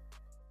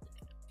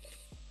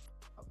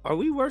 Are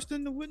we worse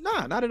than the Wizards?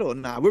 Nah, not at all.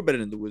 Nah, we're better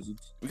than the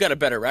Wizards. We got a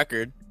better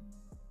record.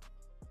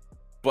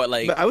 But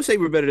I would say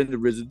we're better than the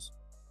Wizards.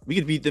 We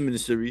could beat them in the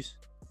series.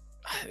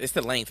 It's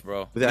the length,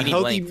 bro. With a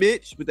healthy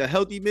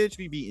Mitch,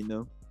 we beating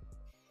them.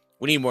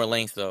 We need more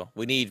length, though.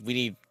 We need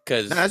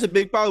because that's a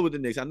big problem with the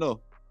Knicks. I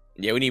know.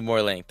 Yeah, we need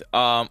more length.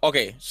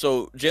 Okay,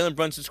 so Jalen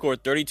Brunson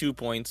scored 32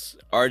 points.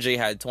 RJ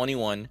had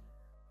 21,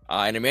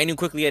 and Emmanuel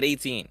Quickley had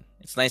 18.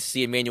 It's nice to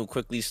see Emmanuel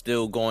Quickley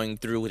still going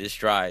through with his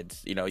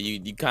strides. You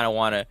kind of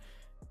want to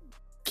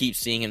keep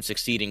seeing him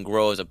succeed and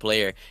grow as a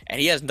player,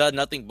 and he has done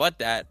nothing but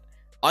that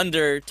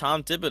under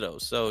Tom Thibodeau.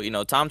 So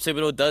Tom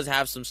Thibodeau does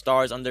have some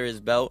stars under his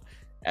belt,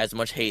 as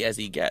much hate as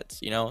he gets.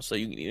 So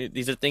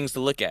these are things to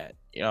look at.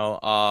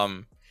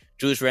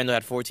 Julius Randle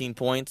had 14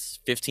 points,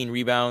 15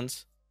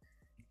 rebounds.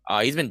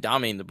 He's been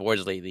dominating the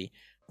boards lately.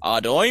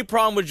 The only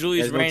problem with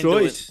Julius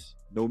Randle,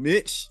 no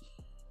Mitch.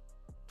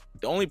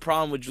 The only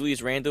problem with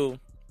Julius Randle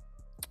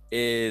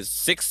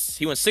is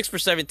he went 6 for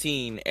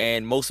 17,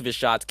 and most of his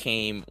shots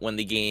came when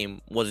the game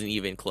wasn't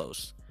even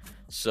close.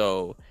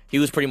 So he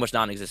was pretty much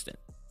non-existent.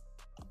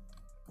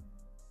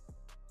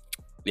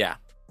 Yeah.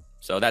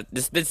 So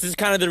this is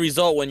kind of the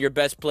result when your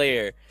best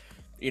player,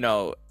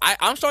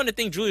 I'm starting to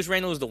think Julius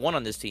Randle is the one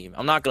on this team.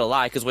 I'm not gonna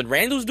lie, because when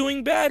Randle's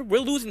doing bad, we're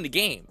losing the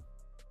game.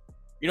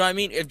 You know what I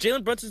mean? If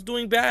Jalen Brunson's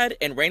doing bad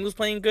and Randle's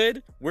playing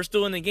good, we're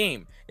still in the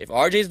game. If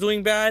RJ's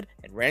doing bad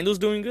and Randle's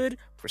doing good,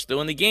 we're still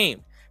in the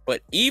game.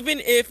 But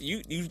even if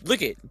you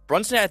look at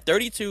Brunson had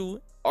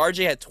 32,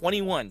 RJ had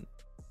 21,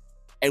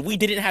 and we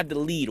didn't have the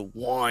lead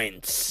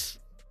once.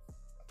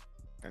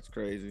 That's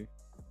crazy.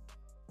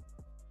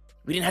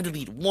 We didn't have the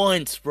lead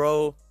once,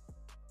 bro.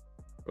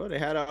 Bro, they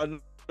had our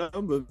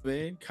number,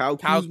 man. Kyle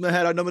Kuzma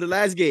had our number the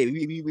last game.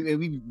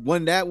 We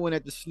won that one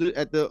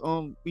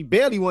we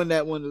barely won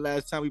that one the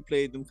last time we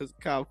played them because of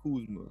Kyle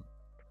Kuzma.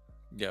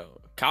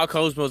 Yo, Kyle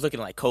Kuzma was looking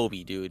like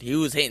Kobe, dude. He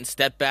was hitting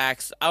step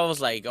backs. I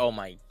was like, oh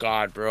my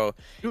god, bro.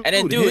 Dude, and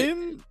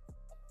then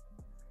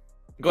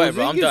go ahead,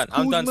 bro. I'm done.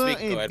 I'm done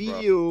speaking. Go ahead,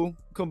 bro.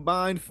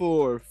 Combined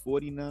for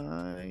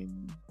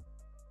 49,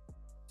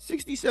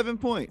 67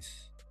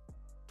 points.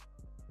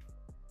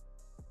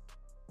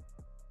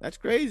 That's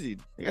crazy.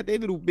 They got their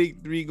little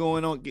big three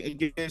going on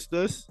against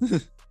us.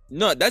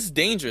 No, that's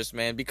dangerous,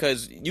 man,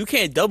 because you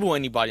can't double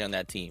anybody on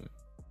that team.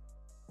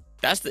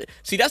 That's the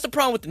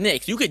problem with the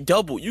Knicks. You can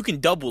double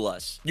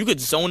us. You could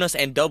zone us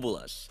and double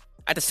us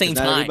at the same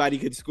time. Everybody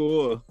could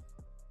score.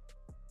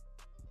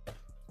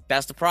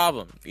 That's the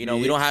problem. We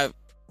don't have.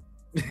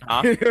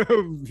 Huh?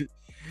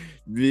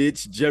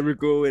 Mitch,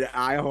 Jericho, and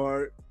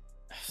iHeart.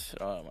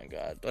 Oh my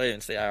god! I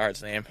didn't say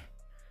iHeart's name.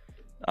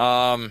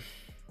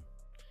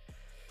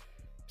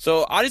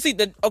 So honestly,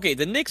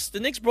 the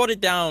Knicks brought it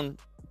down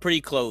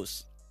pretty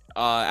close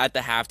at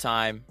the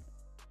halftime.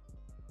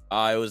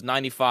 It was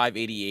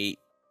 95-88,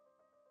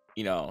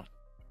 you know.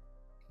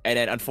 And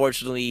then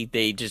unfortunately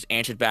they just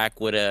answered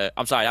back with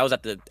I'm sorry, that was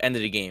at the end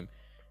of the game.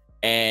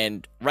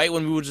 And right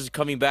when we were just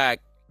coming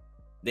back,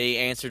 they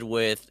answered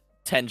with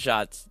 10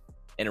 shots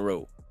in a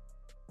row.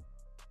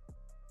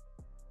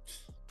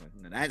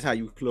 That's how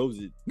you close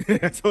it.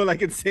 That's all I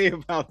can say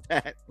about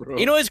that, bro.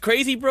 You know what's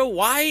crazy, bro?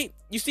 Why?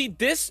 You see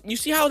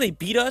how they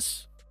beat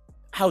us?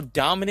 How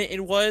dominant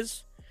it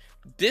was?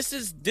 That's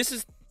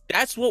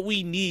what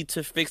we need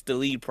to fix the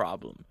lead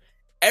problem.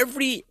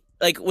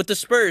 Like with the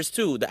Spurs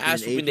too, the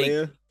ass whooping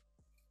they,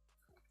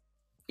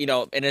 you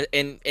know,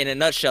 in a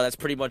nutshell, that's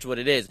pretty much what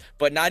it is.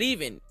 But not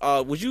even.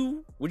 Would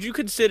you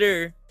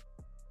consider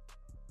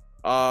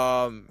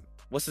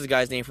what's this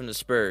guy's name from the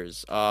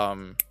Spurs?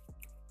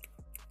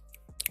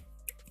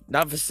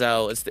 Not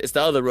Vassell. It's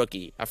the other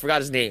rookie. I forgot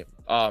his name.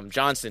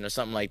 Johnson or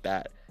something like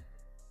that.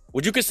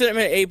 Would you consider him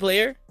an A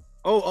player?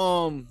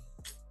 Oh,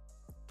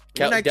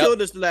 when I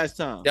killed us the last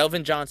time.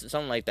 Delvin Johnson,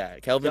 something like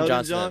that. Kelvin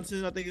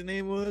Johnson, I think his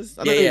name was.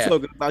 I know what you're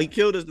talking about. He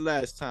killed us the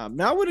last time.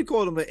 Now I wouldn't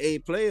call him an A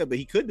player, but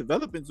he could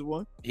develop into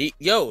one. He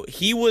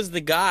was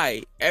the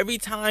guy. Every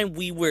time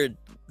we were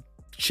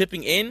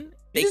chipping in,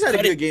 he just had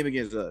a good game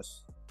against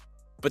us.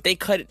 But they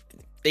cut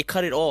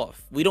it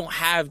off. We don't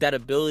have that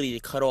ability to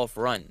cut off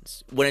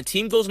runs. When a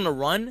team goes on a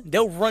run,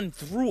 they'll run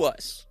through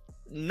us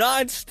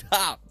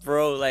non-stop,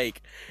 bro.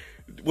 Like,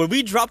 when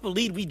we drop a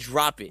lead, we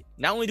drop it.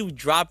 Not only do we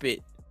drop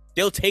it,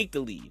 they'll take the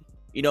lead.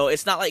 You know,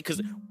 it's not like,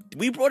 because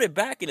we brought it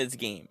back in this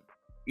game.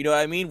 You know what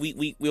I mean?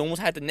 We almost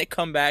had the Nick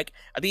come back.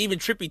 I think even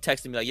Trippy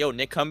texted me like, yo,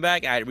 Nick come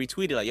back. And I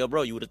retweeted like, yo,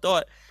 bro, you would have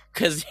thought.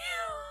 Because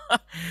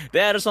they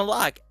had us on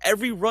lock.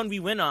 Every run we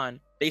went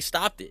on, they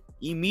stopped it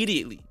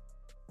immediately.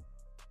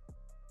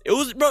 It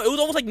was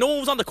almost like no one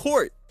was on the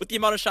court with the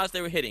amount of shots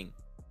they were hitting.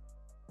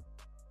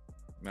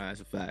 Nah,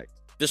 that's a fact.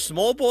 The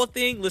small ball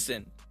thing,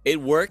 listen, it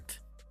worked.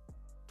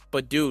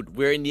 But dude,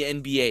 we're in the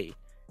NBA.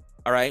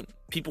 All right?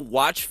 People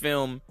watch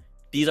film.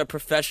 These are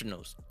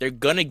professionals. They're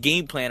gonna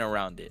game plan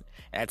around it.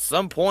 At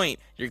some point,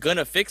 you're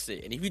gonna fix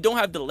it. And if you don't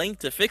have the length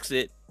to fix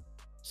it,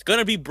 it's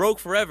gonna be broke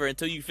forever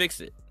until you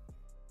fix it.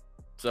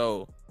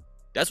 So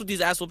that's what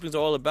these ass whoopings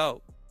are all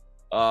about.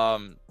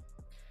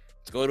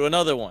 Let's go to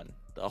another one.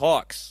 The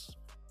Hawks.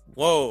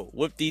 Whoa,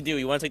 whoop-dee-doo.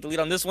 You want to take the lead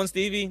on this one,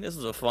 Stevie? This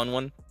is a fun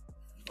one.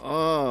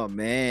 Oh,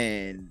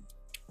 man.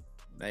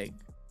 Like,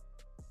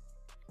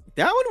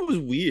 that one was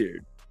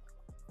weird.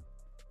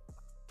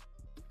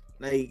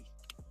 Like,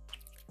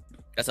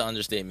 that's an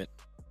understatement.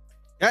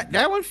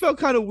 That one felt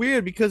kind of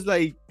weird because,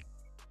 like,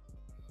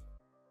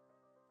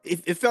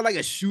 it felt like a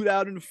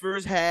shootout in the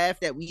first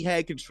half that we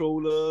had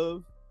control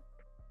of.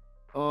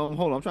 Hold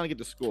on, I'm trying to get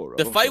the score.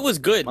 The fight was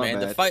good, man.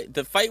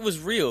 The fight was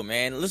real,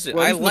 man. Listen,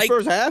 well, I like the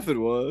first half. It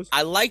was.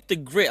 I like the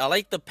grit. I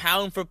like the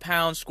pound for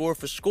pound, score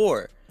for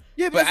score.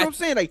 Yeah, but that's what I'm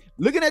saying. Like,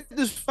 looking at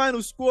this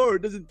final score,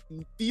 it doesn't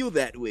feel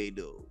that way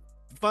though.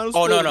 The final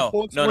score, no,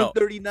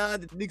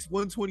 139, the Knicks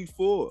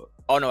 124.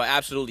 Oh no,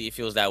 absolutely, it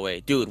feels that way,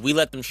 dude. We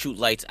let them shoot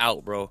lights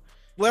out, bro.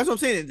 Well, that's what I'm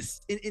saying.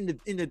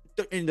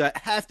 In the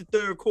half the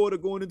third quarter,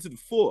 going into the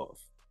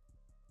fourth,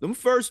 them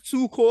first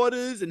two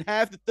quarters and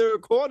half the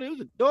third quarter, it was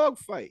a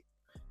dogfight.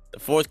 The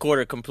fourth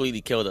quarter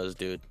completely killed us,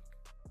 dude.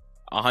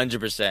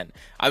 100%.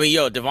 I mean,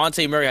 yo,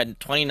 Devontae Murray had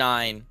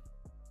 29.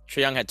 Trae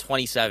Young had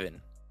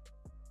 27.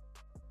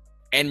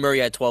 And Murray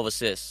had 12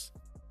 assists.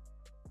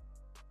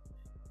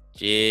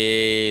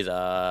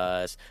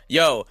 Jesus.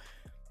 Yo,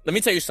 let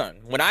me tell you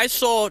something. When I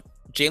saw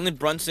Jalen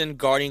Brunson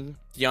guarding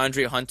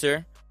DeAndre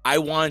Hunter, I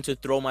wanted to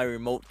throw my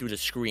remote through the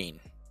screen.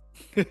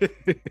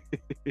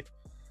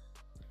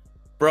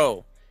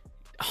 Bro.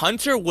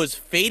 Hunter was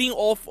fading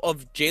off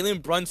of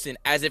Jalen Brunson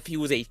as if he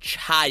was a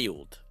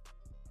child.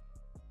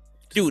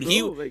 Dude,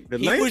 he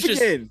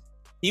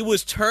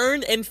was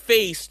turned and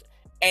faced,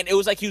 and it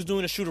was like he was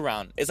doing a shoot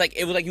around. It was like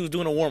he was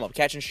doing a warm up,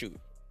 catch and shoot.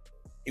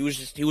 He was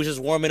just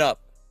warming up,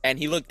 and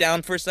he looked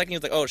down for a second. He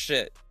was like, "Oh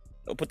shit,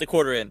 I'll put the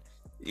quarter in."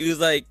 He was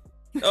like,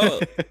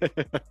 "Oh,"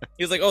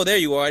 he was like, "Oh, there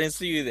you are. I didn't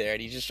see you there,"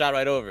 and he just shot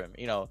right over him,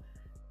 you know.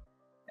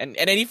 And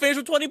then he finished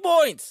with 20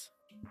 points.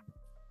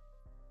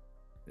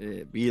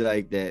 Yeah, be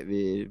like that,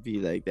 man. Be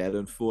like that.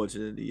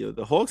 Unfortunately, yo,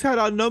 the Hawks had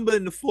our number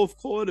in the fourth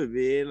quarter,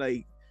 man.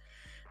 Like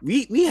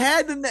we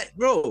had them that,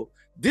 bro.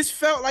 This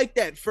felt like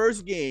that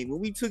first game when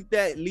we took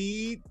that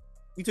lead.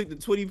 We took the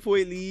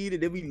 20-point lead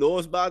and then we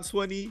lost by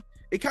 20.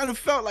 It kind of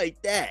felt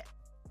like that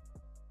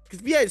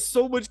because we had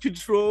so much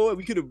control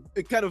and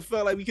it kind of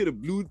felt like we could have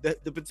blew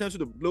the potential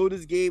to blow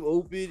this game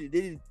open, and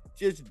then it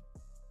just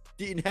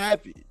didn't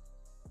happen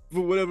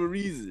for whatever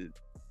reason.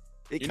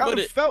 It kind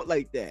of felt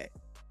like that.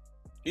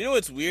 You know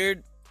what's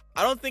weird?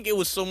 I don't think it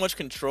was so much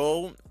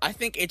control. I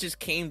think it just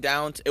came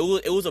down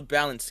to it was a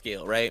balance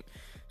scale, right?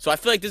 So I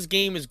feel like this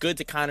game is good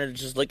to kind of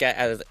just look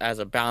at as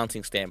a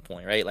balancing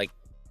standpoint, right? Like,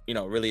 you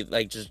know, really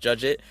like just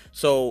judge it.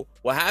 So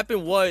what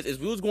happened is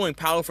we was going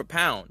pound for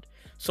pound.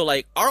 So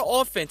like our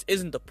offense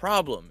isn't the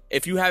problem.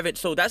 If you have it,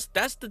 so that's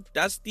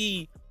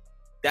the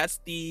That's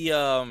the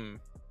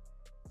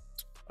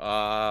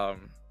oh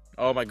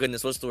my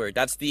goodness, what's the word?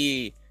 What's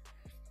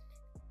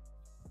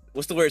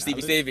the word,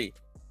 Stevie? Save me.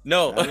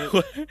 No.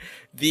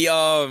 The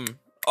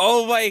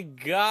oh my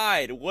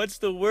god, what's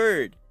the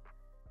word?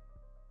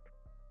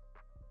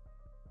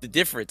 The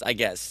difference, I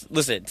guess.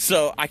 Listen,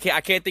 so I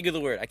can't think of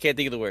the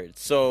word.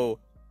 So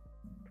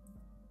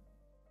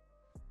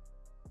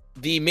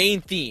the main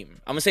theme,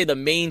 I'm gonna say the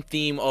main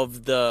theme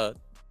of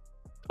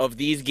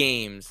these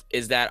games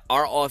is that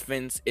our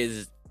offense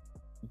is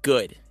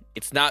good.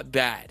 It's not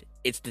bad.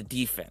 It's the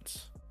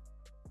defense.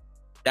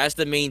 That's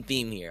the main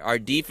theme here. Our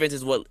defense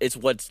is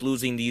what's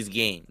losing these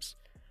games.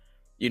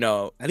 You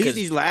know, at least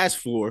these last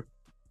 4,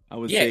 I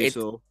would say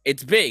so.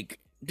 It's big.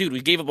 Dude,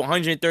 we gave up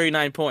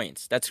 139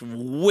 points. That's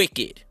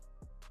wicked.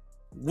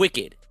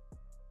 Wicked.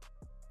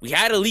 We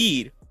had a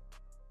lead,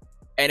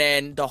 and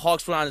then the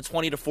Hawks went on a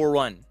 20-4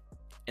 run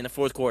in the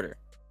fourth quarter.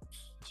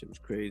 That shit was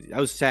crazy.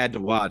 That was sad to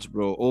watch,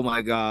 bro. Oh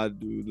my god,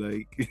 dude.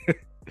 Like,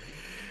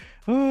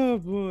 oh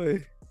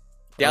boy.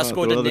 They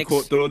outscored the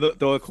Knicks. Throw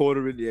a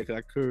quarter in there, because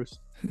I cursed.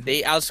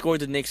 They outscored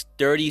the Knicks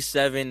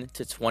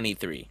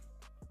 37-23.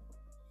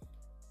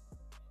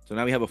 So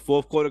now we have a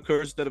fourth quarter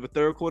curse instead of a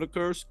third quarter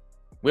curse.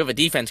 We have a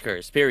defense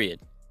curse. Period.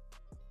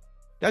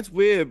 That's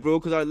weird, bro.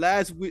 Because our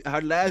last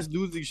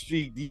losing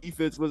streak,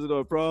 defense wasn't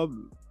our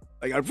problem.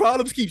 Like, our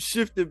problems keep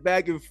shifting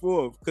back and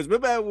forth. Because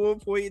remember, at one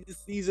point in the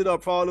season, our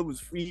problem was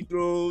free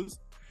throws,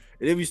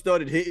 and then we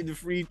started hitting the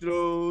free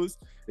throws,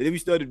 and then we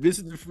started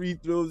missing the free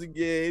throws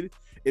again.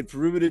 And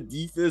perimeter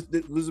defense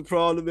was a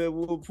problem at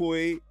one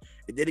point,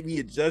 and then we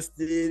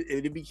adjusted,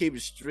 and it became a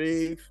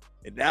strength,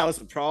 and now it's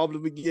a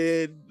problem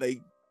again.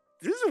 Like,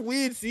 this is a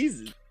weird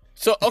season.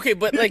 So okay,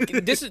 but like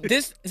this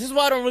is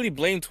why I don't really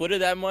blame Twitter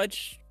that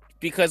much,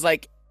 because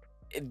like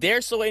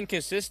they're so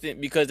inconsistent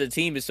because the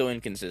team is so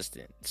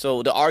inconsistent.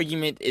 So the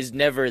argument is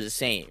never the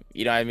same.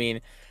 You know what I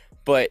mean?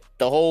 But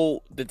the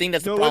thing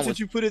that's the problem. Once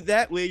you put it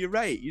that way, you're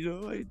right. You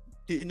know, I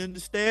didn't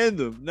understand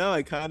them. Now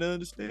I kind of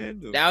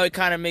understand them. Now it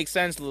kind of makes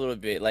sense a little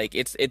bit. Like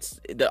it's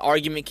the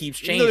argument keeps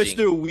changing. You know, it's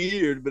still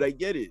weird, but I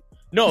get it.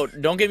 No,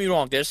 don't get me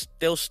wrong. There's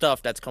still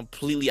stuff that's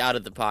completely out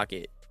of the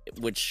pocket,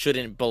 which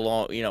shouldn't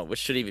belong. You know, which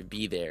shouldn't even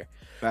be there.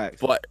 Facts.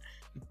 But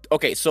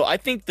okay, so I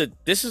think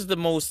that this is the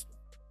most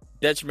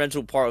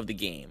detrimental part of the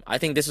game. I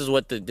think this is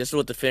what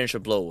the finisher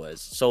blow was.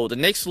 So the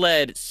Knicks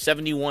led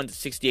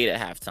 71-68 at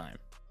halftime,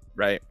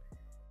 right?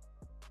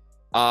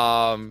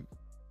 Off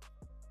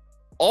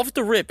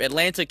the rip,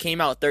 Atlanta came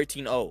out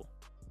 13-0,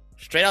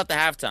 straight out the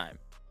halftime.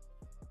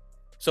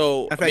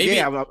 So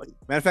matter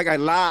of fact, I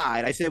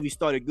lied. I said we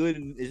started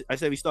good. I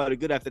said we started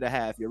good after the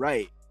half. You're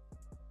right.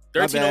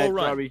 13-0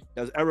 run. Sorry,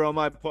 that was error on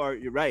my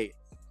part. You're right.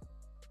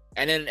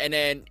 And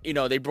then you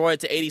know they brought it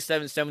to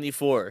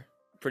 87-74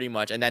 pretty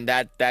much, and then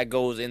that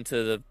goes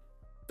into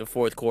the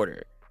fourth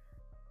quarter.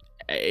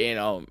 You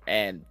know,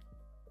 and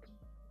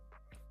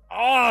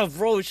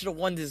bro, we should have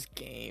won this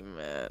game,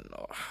 man.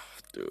 Oh,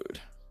 dude.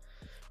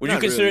 Would you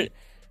consider it?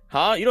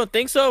 Huh? You don't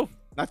think so?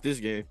 Not this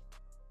game.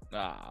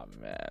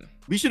 Man.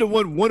 We should have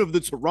won one of the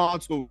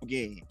Toronto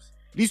games.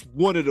 At least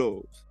one of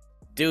those.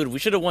 Dude, we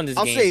should have won this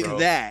game, I'll say bro.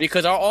 that.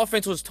 Because our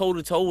offense was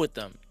toe-to-toe with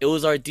them. It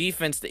was our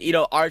defense that, you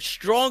know, our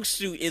strong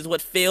suit is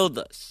what failed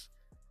us.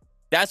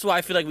 That's why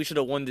I feel like we should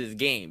have won this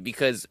game.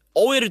 Because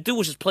all we had to do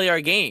was just play our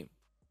game.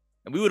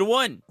 And we would have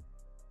won.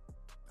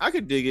 I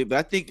could dig it, but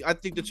I think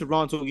the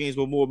Toronto games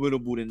were more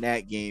winnable than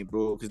that game,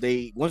 bro.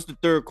 Because once the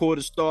third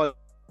quarter started,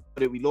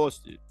 we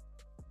lost it.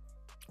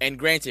 And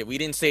granted, we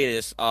didn't say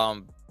this.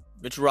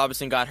 Mitchell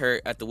Robinson got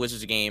hurt at the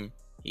Wizards game.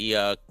 He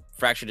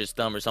fractured his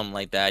thumb or something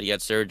like that. He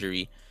had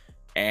surgery,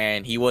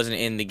 and he wasn't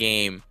in the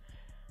game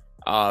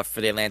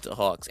for the Atlanta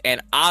Hawks.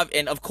 And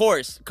of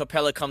course,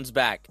 Capella comes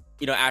back,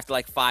 you know, after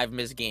like 5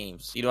 missed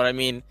games. You know what I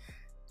mean?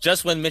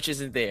 Just when Mitch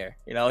isn't there,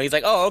 you know, he's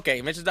like, "Oh,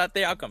 okay, Mitch is not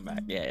there. I'll come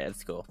back." Yeah,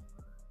 that's cool.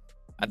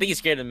 I think he's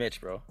scared of Mitch,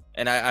 bro,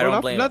 and I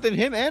don't blame him. Nothing.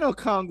 Him and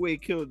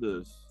Okongwe killed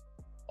us.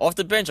 Off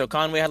the bench,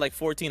 Conway had like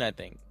 14, I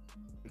think.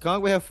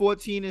 Conway had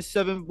 14 and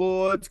 7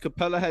 boards.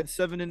 Capella had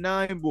 7 and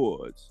 9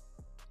 boards.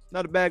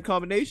 Not a bad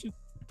combination.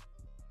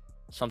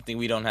 Something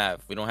we don't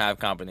have. We don't have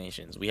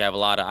combinations. We have a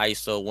lot of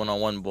ISO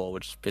one-on-one ball,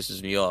 which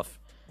pisses me off.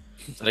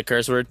 Is that a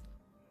curse word?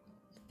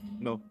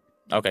 No.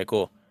 Okay,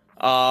 cool.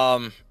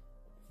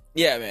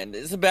 Yeah, man,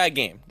 it's a bad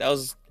game.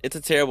 It's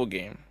a terrible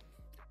game.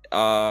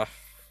 So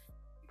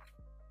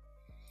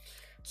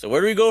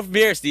where do we go from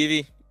here,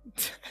 Stevie?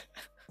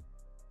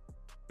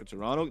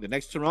 The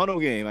next Toronto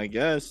game, I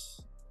guess.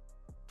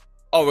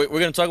 Oh, we're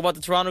gonna talk about the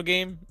Toronto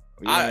game?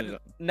 No.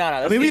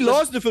 I mean, we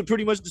lost it for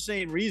pretty much the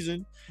same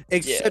reason.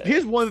 Except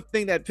here's one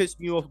thing that pissed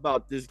me off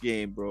about this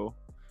game, bro.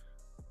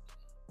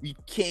 We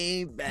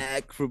came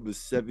back from a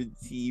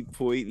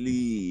 17-point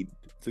lead,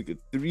 took a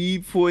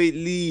 3-point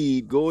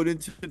lead going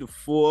into the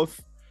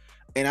fourth,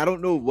 and I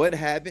don't know what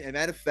happened. And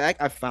matter of fact,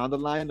 I found the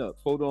lineup.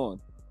 Hold on.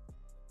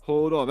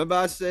 Remember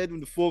I said when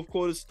the fourth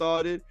quarter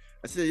started,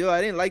 I said, "Yo, I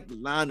didn't like the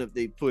lineup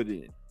they put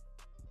in."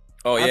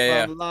 Oh yeah,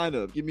 I found the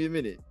lineup. Give me a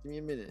minute.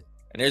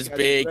 And there's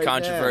big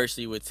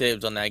controversy with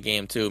Tibbs on that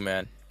game too,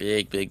 man.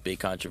 Big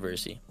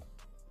controversy.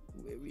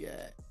 we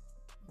at?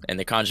 And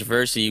the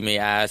controversy, you may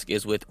ask,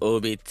 is with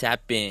Obi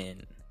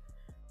Toppin.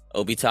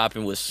 Obi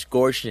Toppin was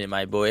scorching it,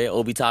 my boy.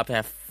 Obi Toppin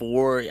had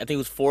I think it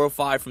was 4 or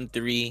 5 from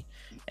 3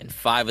 and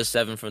 5 or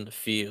 7 from the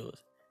field.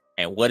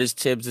 And what does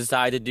Tibbs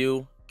decide to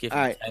do? Give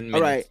him 10 minutes.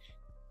 All right.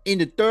 In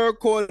the third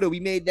quarter, we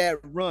made that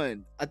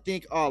run. I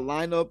think our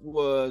lineup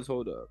was,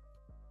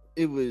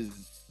 it was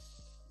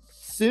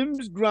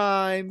Sims,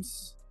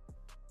 Grimes,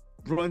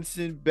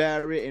 Brunson,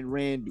 Barrett, and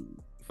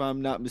Randall, if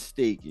I'm not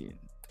mistaken.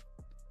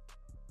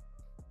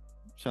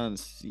 I'm trying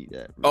to see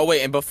that. Oh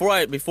wait, and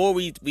before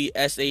we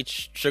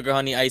SH Sugar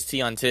Honey Iced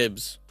Tea on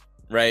Tibbs,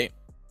 right?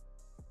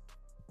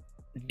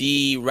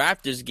 The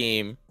Raptors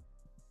game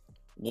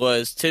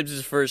was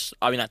Tibbs' first.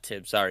 I mean, not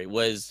Tibbs. Sorry,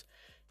 was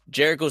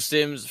Jericho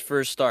Sims'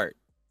 first start,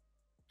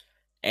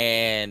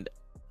 and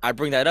I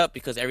bring that up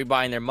because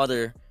everybody and their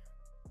mother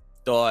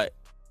thought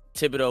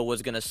Thibodeau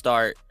was gonna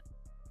start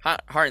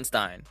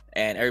Hartenstein,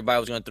 and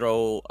everybody was gonna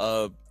throw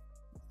a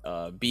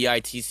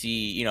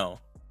BITC,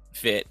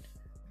 fit,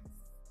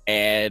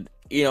 and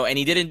and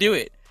he didn't do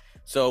it.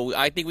 So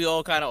I think we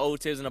all kind of owe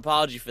Tibbs an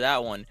apology for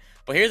that one.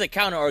 But here's a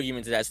counter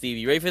argument to that, Steve.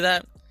 You ready for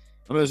that?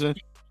 I'm listening.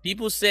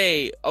 People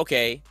say,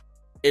 okay,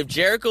 if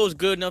Jericho's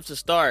good enough to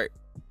start,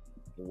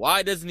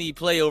 why doesn't he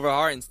play over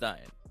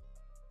Hartenstein?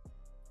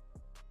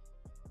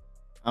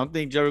 I don't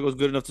think Jericho's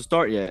good enough to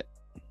start yet.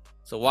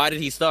 So why did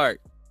he start?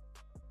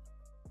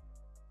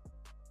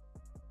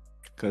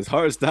 Because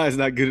Hartenstein's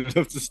not good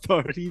enough to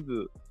start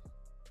either.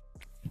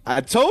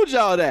 I told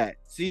y'all that.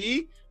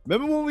 See?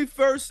 Remember when we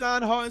first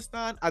signed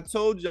Hartenstein? I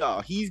told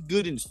y'all he's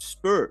good in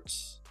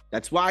spurts.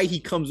 That's why he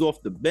comes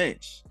off the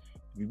bench.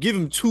 If you give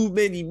him too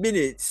many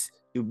minutes,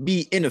 he'll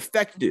be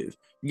ineffective.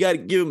 You got to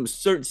give him a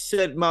certain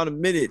set amount of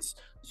minutes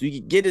so he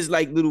can get his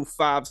little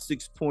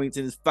 5-6 points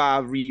and his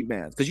 5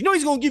 rebounds. Because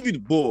he's going to give you the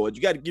board.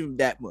 You got to give him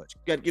that much.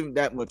 You got to give him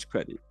that much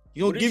credit.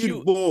 He's going to give you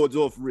the boards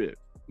off rip.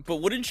 But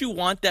wouldn't you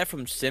want that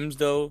from Sims,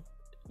 though?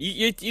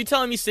 You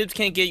telling me Sims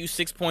can't get you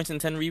 6 points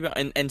and 10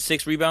 rebounds and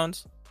 6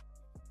 rebounds?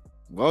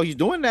 Well, he's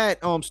doing that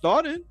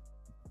starting.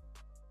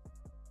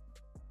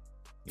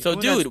 So,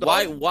 dude,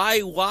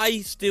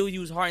 why still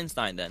use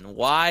Hartenstein then?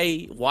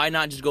 Why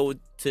not just go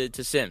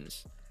to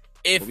Sims?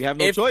 We have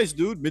no choice,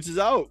 dude. Mitch is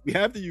out. We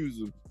have to use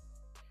him.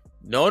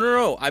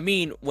 No. I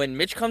mean, when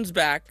Mitch comes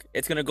back,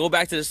 it's gonna go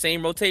back to the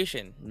same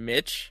rotation.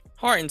 Mitch,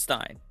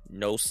 Hartenstein,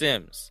 no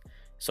Sims.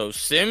 So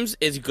Sims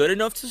is good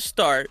enough to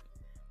start.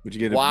 But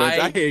you get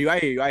I hear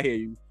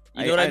you.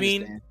 You know what I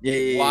mean?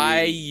 Yeah.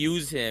 Why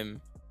use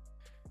him?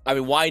 I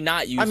mean, why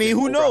not use him? I mean,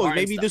 who knows?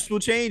 Maybe this will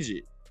change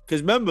it.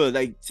 Because remember,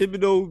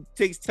 Thibodeau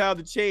takes time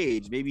to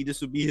change. Maybe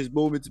this will be his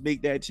moment to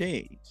make that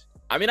change.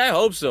 I mean, I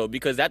hope so,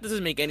 because that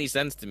doesn't make any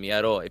sense to me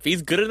at all. If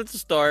he's good enough to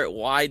start,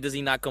 why does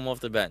he not come off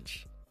the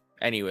bench?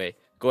 Anyway,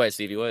 go ahead,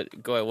 Stevie. Go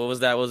ahead. What was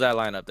that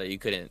lineup that you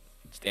couldn't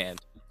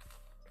stand?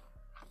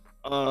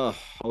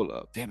 Hold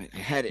up. Damn it. I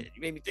had it.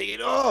 You made me take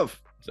it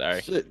off.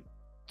 Sorry. Shit.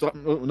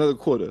 Another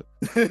quarter.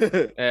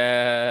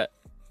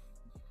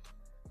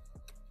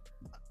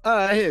 All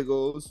right, here it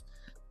goes.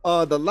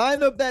 The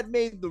lineup that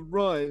made the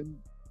run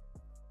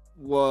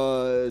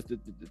was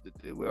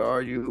where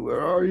are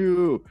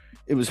you?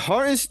 It was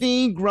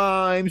Hartenstein,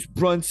 Grimes,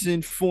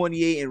 Brunson,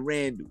 Fournier, and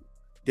Randall.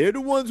 They're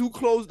the ones who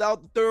closed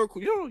out the third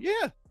quarter.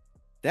 Yeah.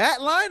 That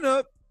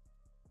lineup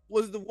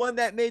was the one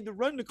that made the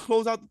run to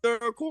close out the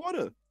third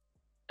quarter.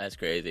 That's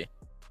crazy.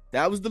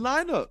 That was the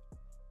lineup.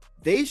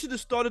 They should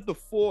have started the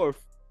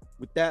fourth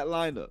with that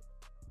lineup.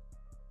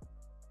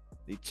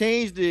 They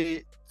changed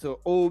it to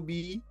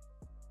Obi,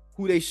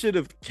 who they should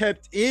have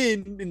kept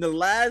in the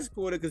last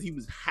quarter because he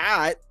was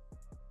hot.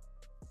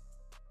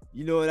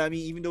 You know what I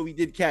mean? Even though we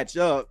did catch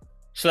up.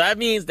 So that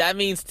means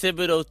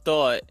Thibodeau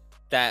thought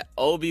that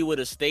Obi would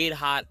have stayed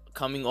hot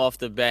coming off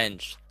the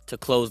bench to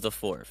close the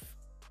fourth.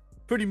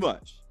 Pretty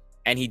much.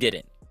 And he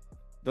didn't.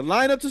 The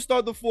lineup to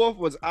start the fourth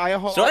was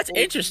Ihart, so that's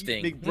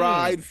interesting.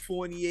 McBride,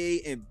 Fournier,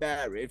 and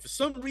Barrett. And for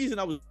some reason,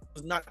 I was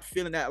not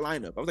feeling that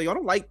lineup. I was like, I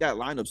don't like that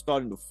lineup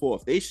starting the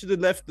fourth. They should have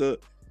left the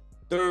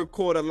third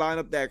quarter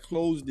lineup that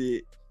closed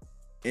it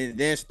and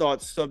then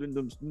start subbing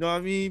them. You know what I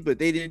mean? But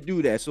they didn't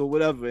do that, so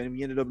whatever. And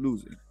we ended up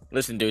losing.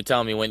 Listen, dude,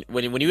 tell me when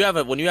you have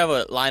a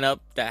lineup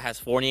that has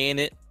Fournier in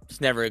it,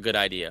 it's never a good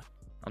idea.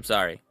 I'm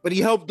sorry. But he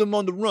helped them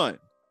on the run.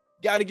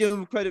 Got to give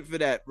him credit for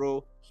that,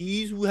 bro.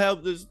 He's who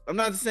helped us. I'm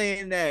not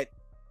saying that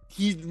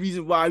he's the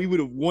reason why we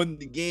would have won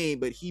the game,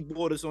 but he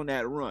brought us on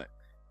that run.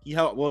 He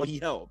helped. Well, he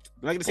helped.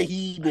 I'm not gonna say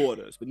he brought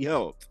us, but he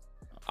helped.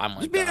 I'm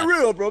just being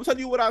real, bro. I'm telling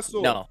you what I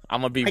saw. No,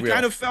 I'm gonna be real. I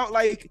kind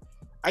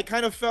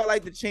of felt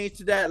like the change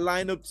to that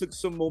lineup took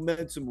some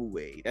momentum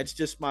away. That's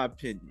just my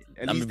opinion.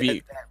 At least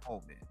at that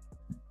moment.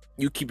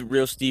 You keep it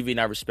real, Stevie,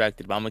 and I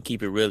respect it, but I'm gonna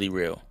keep it really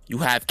real. You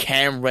have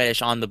Cam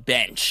Reddish on the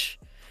bench,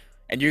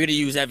 and you're gonna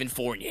use Evan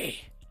Fournier.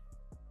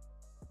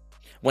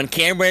 When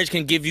Cam Reddish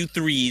can give you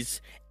threes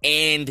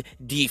and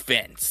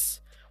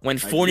defense. When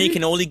Fournier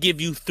can only give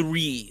you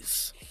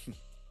threes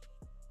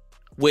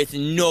with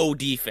no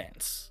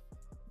defense.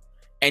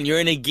 And you're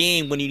in a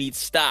game when you need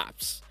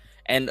stops.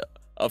 And,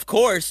 of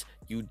course,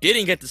 you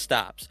didn't get the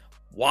stops.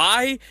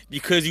 Why?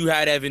 Because you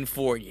had Evan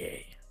Fournier.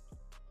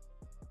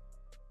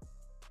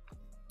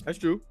 That's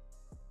true.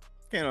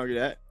 Can't argue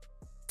that.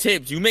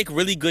 Tibbs, you make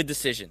really good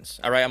decisions.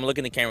 All right, I'm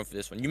looking at the camera for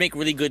this one. You make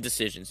really good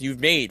decisions. You've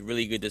made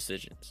really good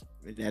decisions.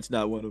 That's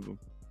not one of them.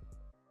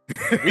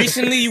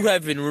 Recently, you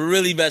have been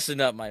really messing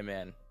up, my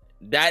man.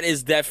 That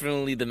is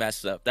definitely the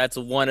mess up. That's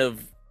one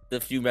of the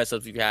few mess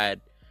ups you've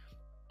had,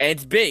 and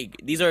it's big.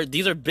 These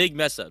are big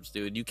mess ups,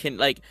 dude. You can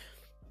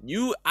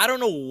I don't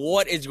know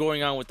what is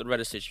going on with the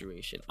Reddish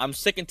situation. I'm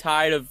sick and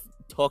tired of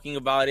talking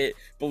about it,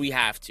 but we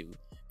have to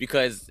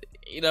because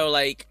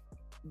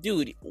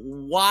dude,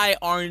 why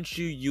aren't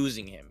you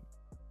using him?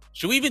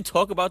 Should we even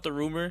talk about the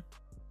rumor?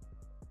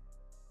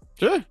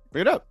 Sure,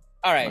 bring it up.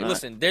 All right,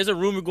 listen. There's a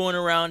rumor going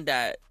around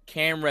that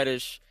Cam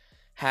Reddish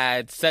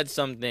had said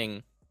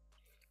something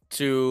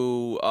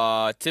to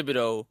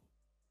Thibodeau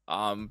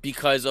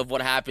because of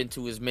what happened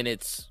to his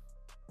minutes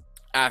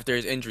after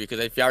his injury. Because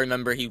if y'all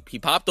remember, he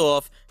popped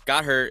off,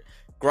 got hurt.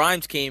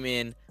 Grimes came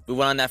in. We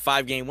went on that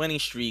 5-game winning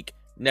streak.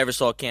 Never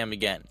saw Cam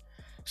again.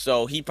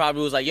 So he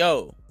probably was like,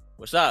 "Yo,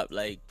 what's up?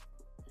 Like,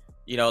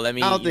 let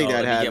me." I don't think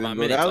that happened,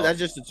 bro. That's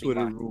just a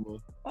Twitter rumor.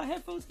 My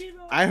headphones came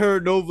out. I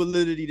heard no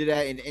validity to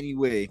that in any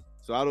way,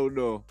 so I don't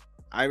know.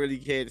 I really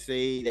can't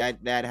say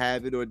that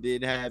happened or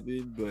did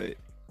happen, but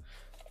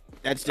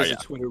that's just a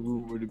Twitter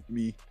rumor to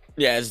me.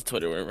 Yeah, it's a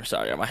Twitter rumor.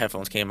 Sorry, my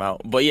headphones came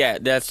out. But yeah,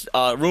 that's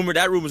rumor.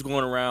 That rumor's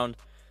going around.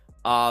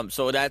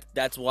 So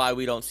that's why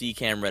we don't see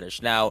Cam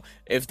Reddish. Now,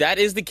 if that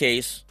is the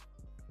case,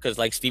 because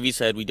like Stevie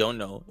said, we don't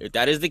know. If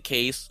that is the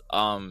case,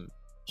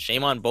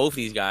 shame on both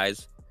these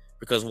guys.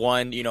 Because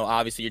one,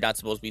 obviously you're not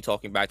supposed to be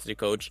talking back to the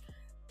coach.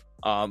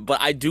 But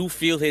I do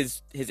feel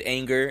his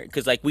anger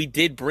because like we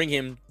did bring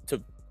him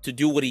to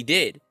do what he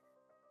did,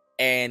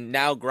 and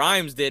now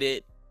Grimes did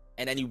it,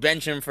 and then you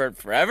bench him for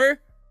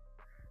forever.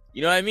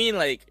 You know what I mean?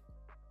 Like,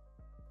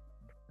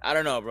 I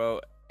don't know,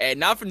 bro. And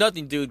not for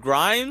nothing, dude.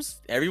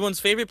 Grimes, everyone's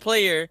favorite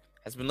player,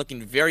 has been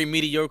looking very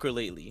mediocre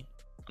lately.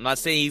 I'm not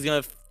saying he's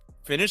gonna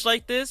finish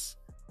like this,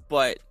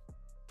 but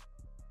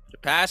the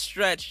past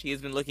stretch, he has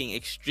been looking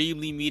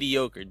extremely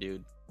mediocre,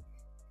 dude.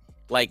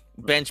 Like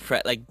bench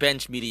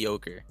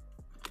mediocre.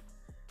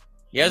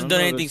 He hasn't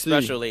done anything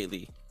special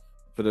lately.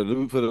 We're on a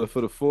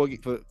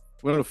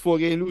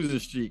 4-game losing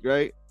streak,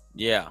 right?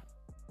 Yeah.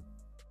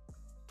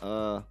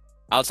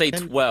 I'll say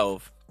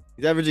 12.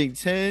 He's averaging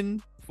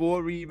 10,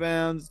 4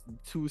 rebounds,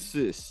 2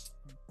 assists.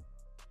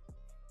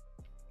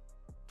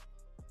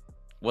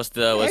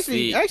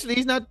 Actually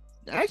he's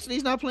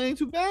not playing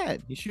too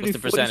bad. He's shooting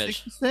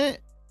 46%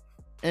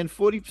 and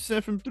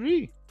 40% from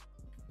 3.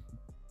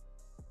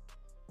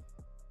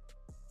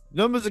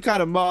 Numbers are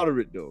kind of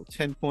moderate though.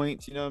 10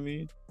 points, you know what I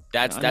mean?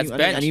 That's bench.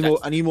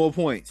 I need more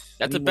points.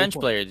 That's a bench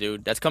player,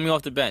 dude. That's coming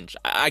off the bench.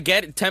 I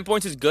get it. 10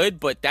 points is good,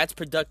 but that's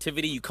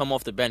productivity you come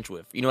off the bench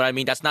with. You know what I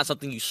mean? That's not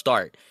something you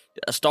start.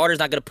 A starter's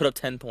not going to put up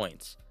 10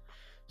 points.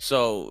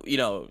 So,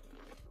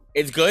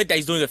 it's good that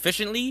he's doing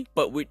efficiently,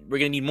 but we're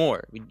going to need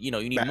more. You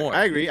need more.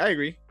 I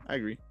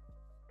agree.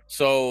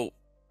 So,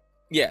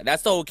 yeah,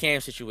 that's the whole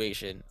Cam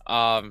situation.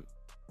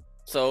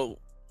 So,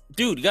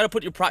 dude, you got to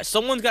put your pride.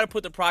 Someone's got to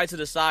put the pride to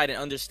the side and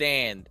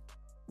understand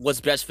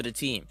what's best for the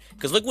team.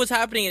 Because look what's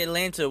happening in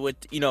Atlanta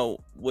with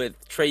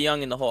Trae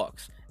Young and the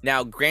Hawks.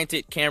 Now,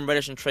 granted, Cam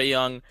Reddish and Trae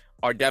Young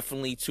are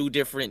definitely two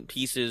different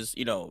pieces.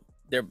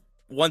 They're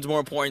one's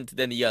more important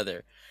than the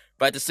other.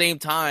 But at the same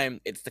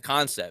time, it's the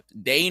concept.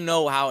 They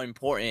know how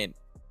important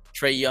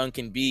Trae Young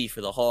can be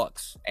for the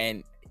Hawks.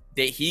 And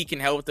that he can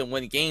help them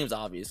win games,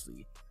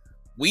 obviously.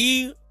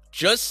 We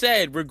just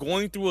said we're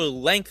going through a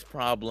length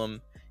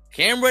problem.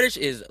 Cam Reddish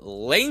is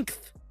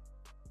length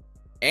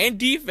and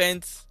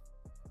defense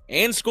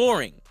and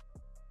scoring.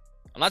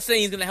 I'm not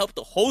saying he's going to help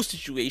the whole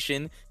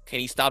situation. Can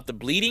he stop the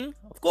bleeding?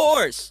 Of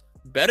course.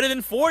 Better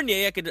than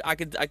Fournier, I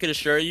could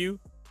assure you.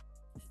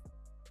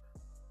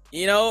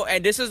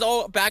 And this is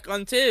all back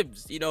on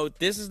Tibbs.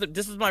 This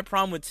is my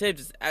problem with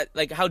Tibbs.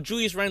 Like how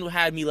Julius Randle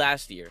had me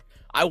last year.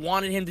 I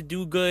wanted him to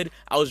do good.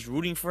 I was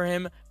rooting for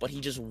him, but he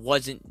just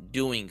wasn't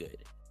doing good.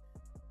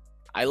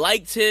 I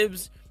like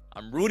Tibbs.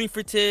 I'm rooting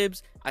for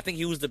Tibbs. I think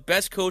he was the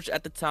best coach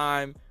at the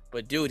time.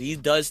 But, dude, he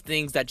does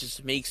things that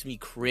just makes me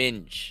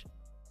cringe.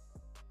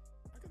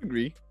 I can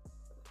agree.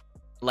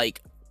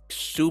 Like,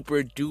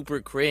 super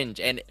duper cringe.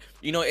 And,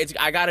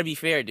 I gotta be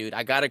fair, dude.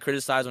 I gotta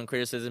criticize when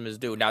criticism is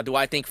due. Now, do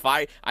I think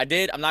I'm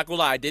not gonna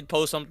lie, I did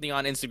post something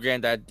on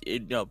Instagram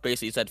that,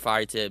 basically said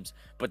fire Tibbs.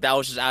 But that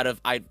was just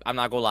I'm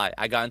not gonna lie.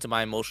 I got into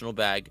my emotional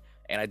bag,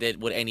 and I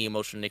did what any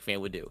emotional Knicks fan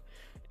would do.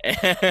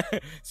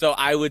 So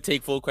I would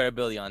take full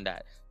credibility on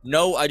that.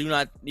 No, I do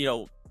not,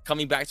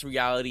 coming back to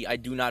reality, I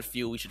do not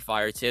feel we should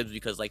fire Tibbs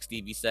because, like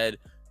Stevie said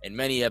in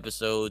many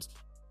episodes,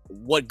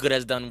 what good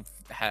has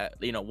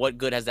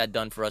that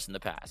done for us in the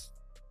past?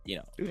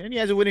 Dude, and he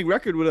has a winning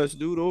record with us,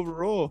 dude.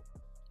 Overall,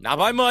 not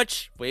by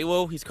much.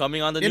 He's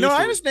coming on the news.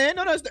 I understand.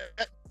 No,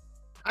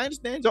 I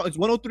understand. It's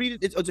 103.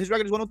 His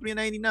record is 103 and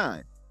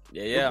 99.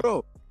 Yeah. But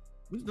bro,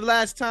 when's the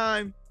last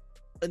time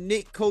a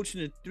Knick coach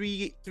in a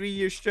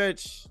three-year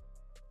stretch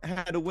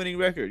had a winning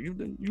record? You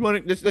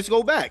want to let's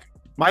go back.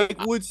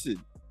 Mike Woodson.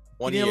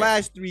 He 1 didn't year.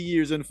 last 3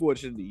 years,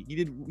 unfortunately.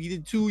 He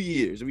did 2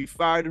 years, and we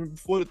fired him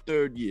before the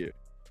third year.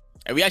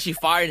 And we actually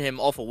fired him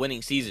off a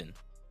winning season.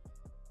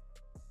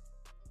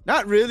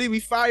 Not really. We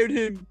fired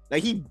him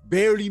like he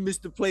barely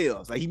missed the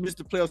playoffs. Like he missed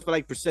the playoffs for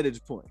like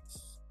percentage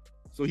points.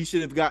 So he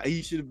should have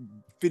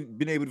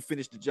been able to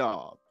finish the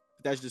job.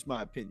 That's just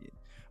my opinion.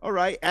 All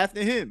right,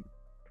 after him,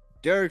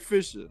 Derek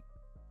Fisher.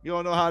 You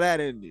all know how that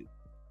ended.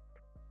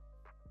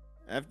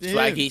 After him,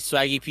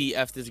 Swaggy P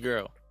F this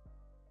girl.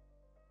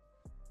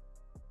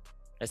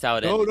 That's how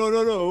it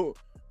ended.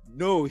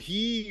 No.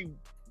 He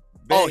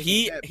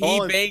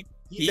banged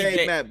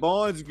Matt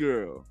Barnes'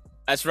 girl.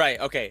 That's right.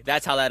 Okay,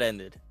 that's how that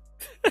ended.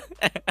 And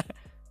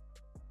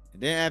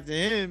then after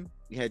him,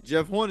 we had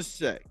Jeff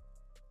Hornacek.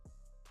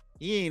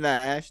 He ain't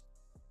last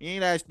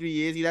 3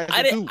 years. He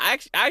lasted 2. I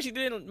actually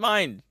didn't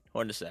mind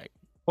Hornacek.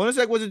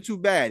 Hornacek wasn't too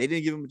bad. They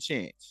didn't give him a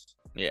chance.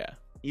 Yeah.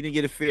 He didn't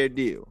get a fair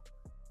deal.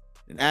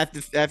 And after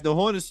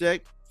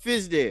Hornacek,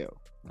 Fizdale.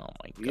 Oh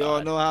my god. We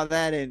all know how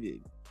that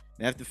ended.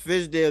 And after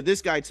Fizdale,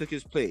 this guy took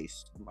his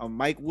place.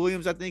 Mike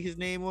Williams, I think his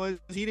name was.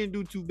 He didn't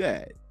do too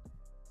bad.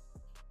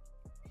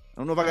 I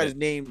don't know if I got his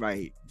name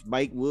right.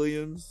 Mike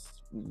Williams.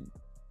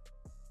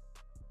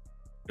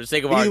 For the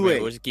sake of Either argument, way.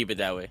 we'll just keep it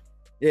that way.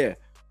 Yeah.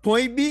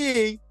 Point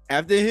being,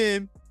 after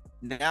him,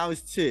 now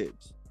it's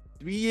Tibbs.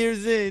 3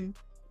 years in,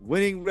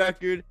 winning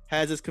record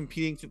has us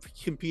competing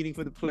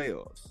for the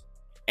playoffs.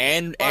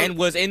 And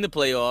was in the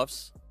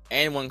playoffs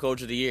and won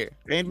Coach of the Year.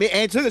 And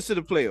took us to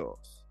the playoffs.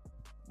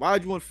 Why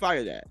would you want to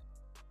fire that?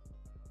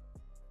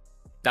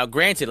 Now,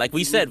 granted, like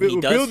we said, we're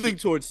building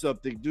towards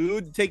something,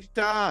 dude. It takes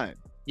time.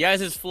 He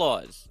has his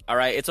flaws. All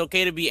right, it's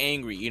okay to be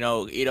angry. You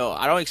know.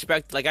 I don't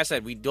expect, like I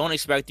said, we don't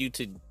expect you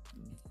to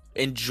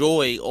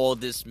enjoy all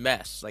this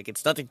mess. Like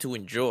it's nothing to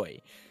enjoy.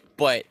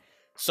 But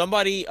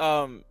somebody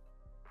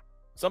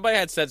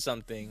had said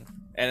something,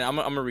 and I'm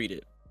gonna read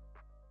it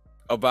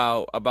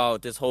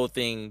about this whole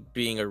thing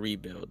being a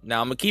rebuild.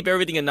 Now I'm gonna keep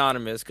everything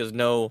anonymous because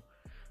no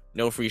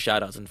free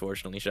shout outs,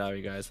 unfortunately. Shout out,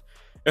 you guys.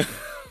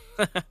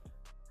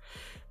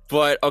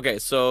 But okay,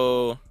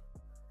 so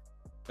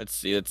let's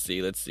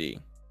see.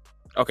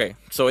 Okay,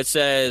 so it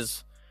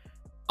says,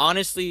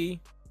 honestly,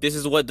 this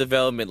is what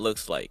development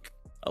looks like.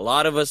 A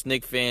lot of us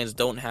Knicks fans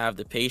don't have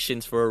the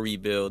patience for a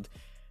rebuild,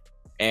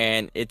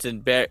 and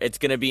it's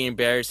gonna be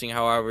embarrassing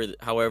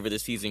however the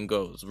season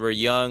goes. We're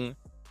young.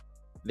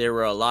 There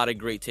were a lot of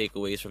great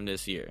takeaways from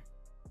this year.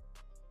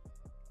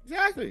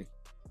 Exactly.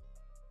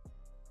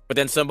 But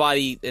then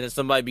somebody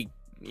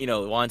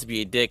wanted to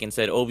be a dick and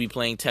said Obi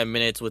playing 10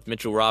 minutes with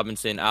Mitchell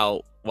Robinson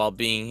out while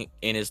being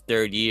in his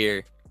third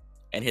year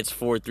and hits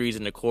 4 threes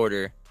in the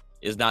quarter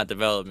is not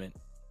development.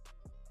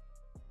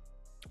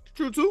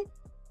 True too.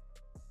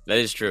 That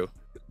is true.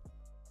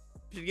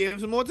 Should give him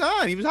some more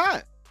time. He was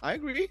hot. I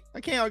agree.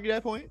 I can't argue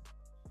that point.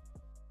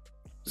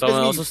 Someone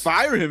Doesn't mean else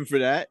fire him for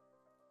that.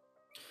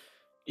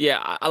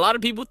 Yeah, a lot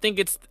of people think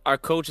it's our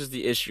coach is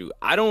the issue.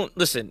 I don't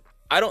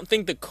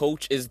think the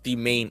coach is the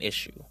main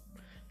issue.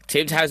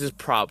 Tibbs has his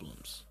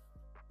problems.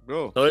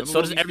 Bro.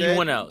 So does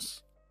everyone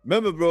else.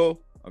 Remember, bro,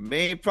 our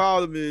main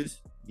problem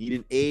is need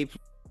an A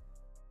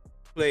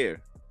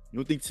player. You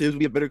don't think Tibbs would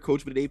be a better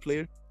coach with an A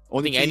player?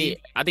 I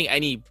think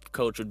any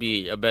coach would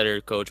be a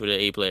better coach with an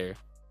A player.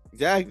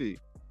 Exactly.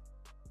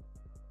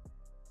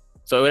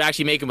 So it would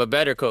actually make him a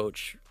better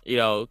coach,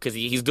 because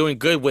he's doing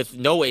good with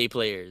no A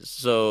players.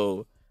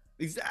 So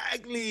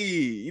exactly.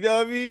 You know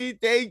what I mean?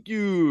 Thank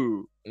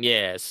you.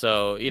 Yeah.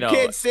 So you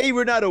can't say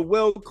we're not a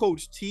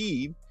well-coached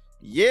team.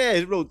 Yeah,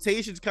 his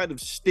rotations kind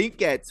of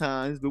stink at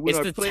times, but when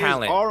our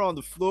players are on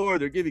the floor,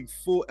 they're giving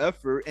full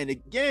effort. And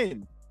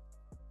again,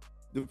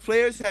 the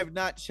players have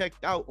not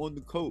checked out on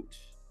the coach.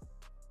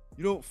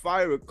 You don't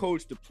fire a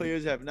coach the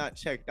players have not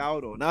checked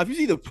out on. Now, if you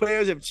see the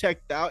players have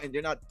checked out and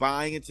they're not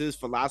buying into his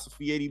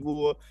philosophy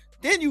anymore,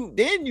 then you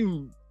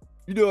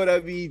know what I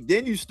mean?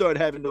 Then you start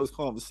having those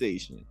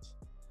conversations.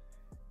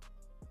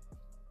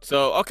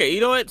 So, okay,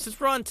 you know what? Since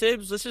we're on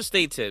Tibbs, let's just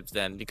stay Tibbs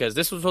then, because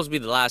this was supposed to be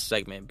the last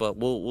segment, but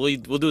we'll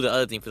do the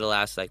other thing for the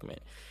last segment.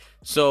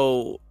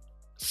 So,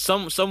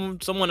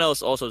 someone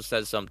else also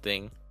said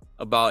something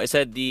about it's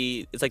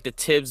like the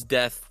Tibbs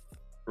death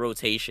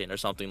rotation or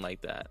something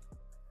like that.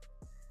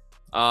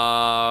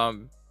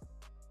 Damn.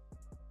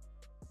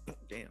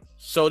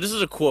 So this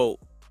is a quote,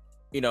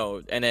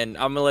 and then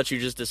I'm gonna let you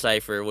just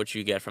decipher what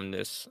you get from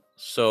this.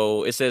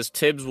 So it says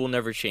Tibbs will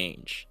never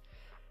change.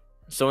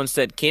 Someone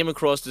said came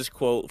across this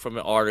quote from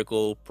an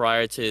article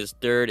prior to his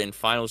third and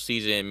final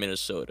season in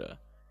Minnesota.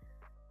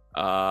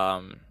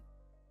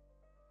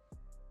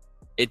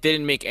 It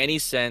didn't make any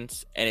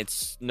sense, and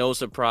it's no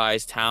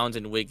surprise Towns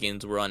and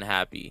Wiggins were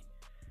unhappy.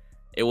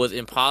 It was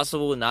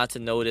impossible not to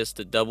notice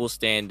the double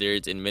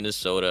standards in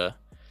Minnesota.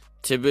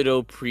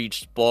 Thibodeau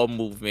preached ball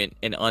movement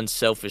and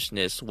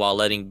unselfishness while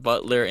letting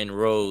Butler and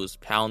Rose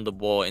pound the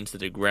ball into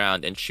the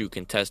ground and shoot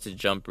contested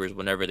jumpers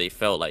whenever they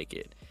felt like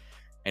it.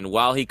 And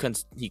while he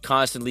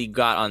constantly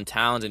got on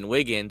Towns and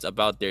Wiggins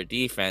about their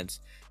defense,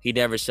 he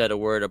never said a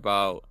word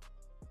about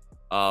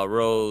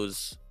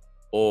Rose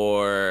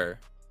or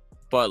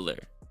Butler.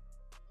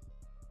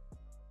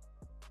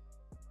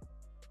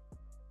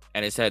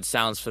 and it said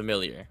sounds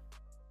familiar.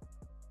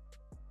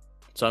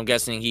 So I'm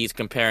guessing he's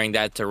comparing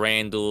that to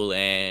Randall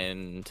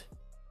and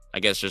I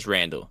guess just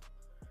Randall.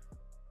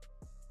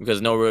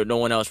 Because no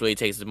one else really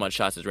takes as much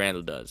shots as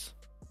Randall does.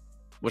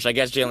 Which I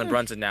guess Jalen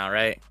Brunson now,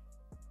 right?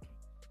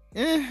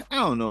 I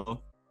don't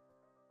know.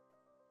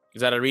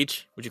 Is that a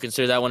reach? Would you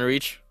consider that one a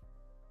reach?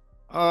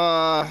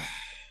 Because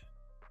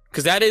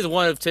that is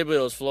one of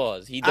Thibodeau's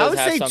flaws. He does I would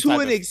have say to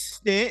an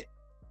extent.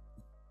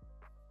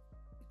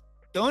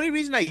 The only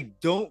reason I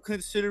don't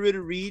consider it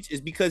a reach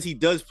is because he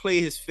does play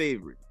his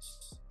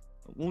favorites.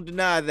 I won't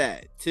deny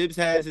that. Tibbs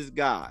has his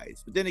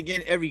guys. But then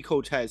again, every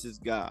coach has his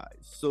guys.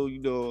 So,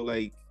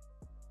 like,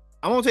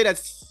 I won't say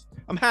that's...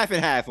 I'm half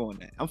and half on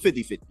that. I'm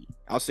 50-50.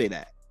 I'll say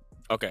that.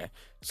 Okay.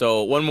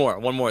 So, one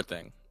more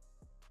thing.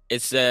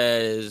 It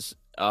says...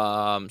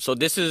 so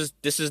this is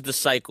the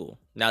cycle.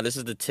 Now, this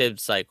is the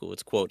Tibbs cycle.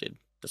 It's quoted.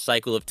 The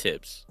cycle of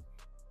Tibbs.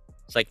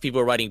 It's like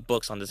people are writing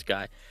books on this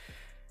guy.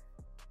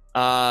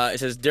 It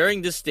says,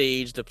 during this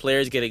stage, the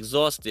players get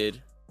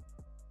exhausted,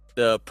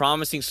 the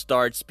promising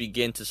starts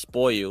begin to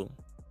spoil,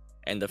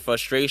 and the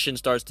frustration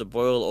starts to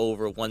boil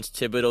over once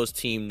Thibodeau's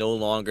team no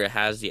longer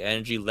has the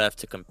energy left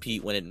to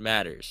compete when it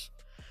matters.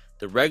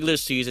 The regular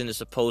season is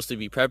supposed to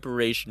be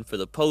preparation for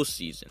the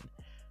postseason,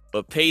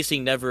 but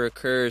pacing never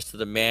occurs to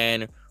the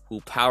man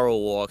who power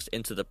walks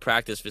into the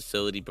practice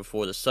facility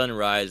before the sun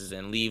rises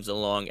and leaves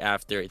long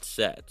after it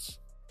sets.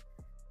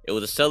 It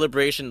was a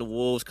celebration the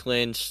Wolves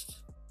clinched.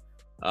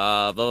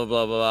 Blah blah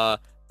blah blah.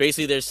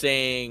 Basically, they're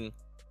saying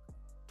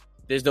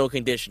there's no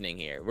conditioning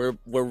here.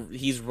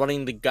 He's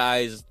running the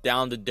guys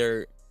down the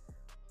dirt,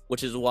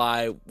 which is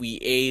why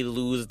we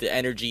lose the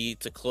energy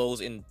to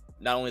close in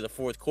not only the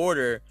fourth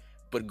quarter,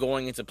 but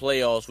going into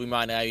playoffs, we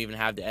might not even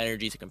have the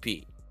energy to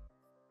compete.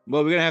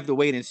 Well, we're gonna have to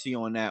wait and see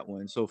on that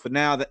one. So for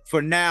now,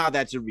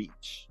 that's a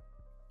reach.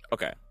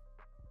 Okay.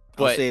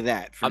 I'll say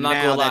that. I'm not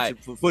gonna lie.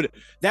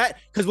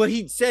 Because what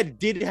he said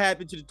did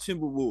happen to the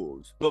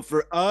Timberwolves, but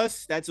for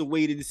us, that's a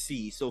wait and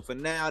see. So for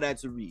now,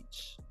 that's a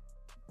reach.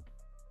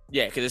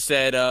 Yeah, because it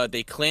said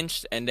they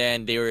clinched and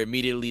then they were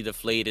immediately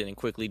deflated and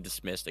quickly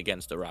dismissed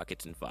against the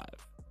Rockets in 5.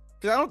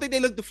 Because I don't think they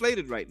look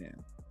deflated right now.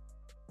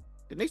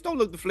 The Knicks don't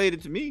look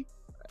deflated to me.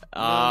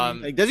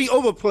 Like, does he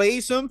overplay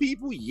some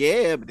people?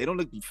 Yeah, but they don't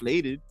look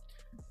deflated.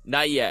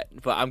 Not yet,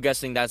 but I'm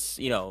guessing that's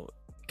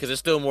because there's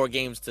still more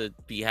games to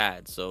be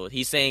had. So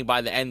he's saying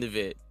by the end of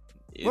it.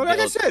 Well, like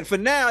I said, for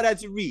now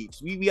that's a reach.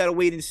 We gotta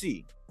wait and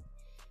see.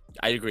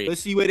 I agree.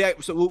 Let's see where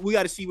that. So we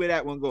got to see where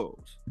that one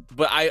goes.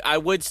 But I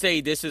would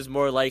say this is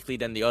more likely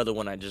than the other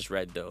one I just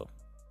read, though,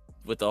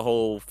 with the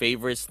whole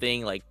favorites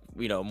thing, like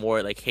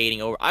more like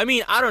hating over. I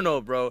mean, I don't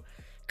know, bro,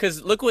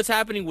 because look what's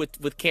happening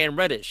with Cam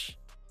Reddish.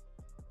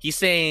 He's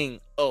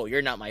saying, "Oh,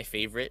 you're not my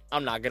favorite.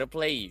 I'm not gonna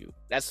play you."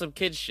 That's some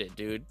kid shit,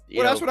 dude.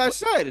 That's what I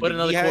said. Put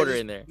another quarter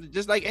in there.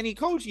 Just like any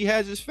coach, he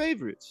has his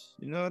favorites.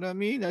 You know what I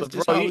mean? That's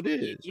just how it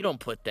is. You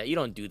don't put that. You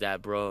don't do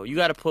that, bro. You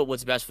got to put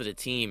what's best for the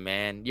team,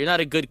 man. You're not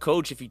a good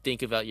coach if you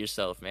think about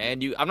yourself, man.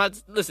 I'm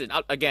not. Listen,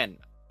 again,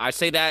 I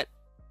say that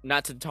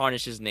not to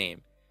tarnish his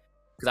name,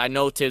 because I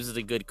know Tibbs is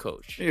a good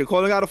coach. You're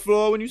calling out a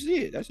flaw when you see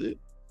it. That's it,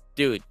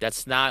 dude.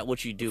 That's not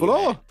what you do.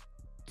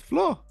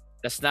 Flaw.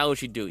 That's not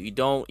what you do. You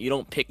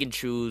don't pick and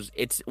choose.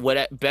 It's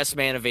what best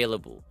man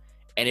available.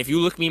 And if you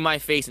look me in my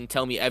face and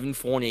tell me Evan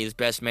Fournier is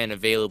best man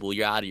available,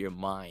 you're out of your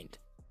mind.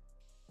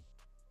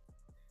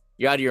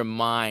 You're out of your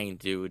mind,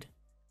 dude.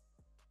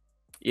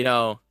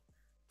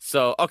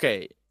 So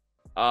okay.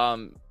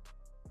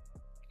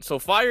 So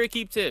fire or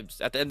keep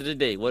Tibbs at the end of the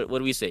day. What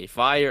do we say?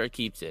 Fire or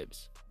keep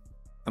Tibbs?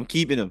 I'm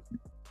keeping him.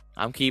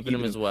 I'm keeping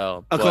him as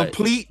well.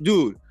 Complete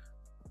dude.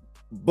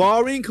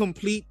 Barring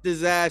complete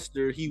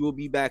disaster, he will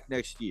be back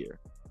next year.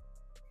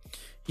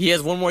 He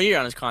has one more year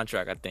on his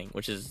contract, I think,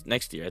 which is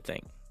next year, I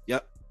think.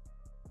 Yep.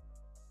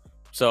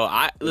 So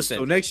listen.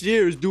 So next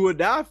year is do or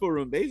die for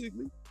him,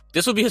 basically.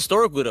 This will be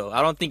historical, though.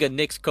 I don't think a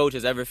Knicks coach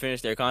has ever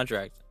finished their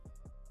contract.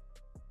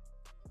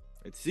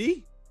 Let's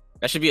see.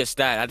 That should be a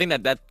stat. I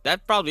think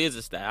that probably is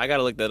a stat. I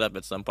gotta look that up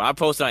at some point. I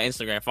posted on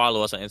Instagram.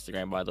 Follow us on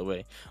Instagram, by the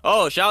way.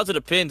 Oh, shout out to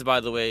the Pins,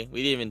 by the way.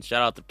 We didn't even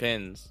shout out the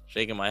Pins.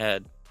 Shaking my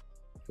head.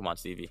 Come on,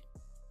 Stevie.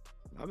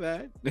 Not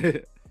bad.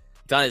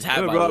 It's on his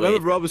hat, by the way.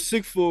 Bro, I was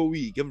sick for a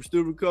week. I'm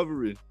still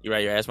recovering. You're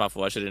right. That's my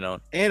fault. I should have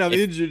known. And I'm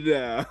injured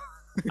now.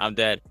 I'm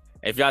dead.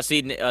 If y'all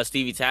see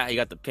Stevie's hat, he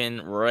got the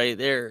pin right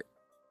there.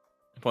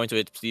 Point to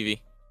it,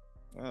 Stevie.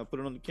 I'll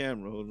put it on the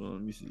camera. Hold on.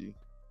 Let me see.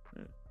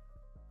 Right.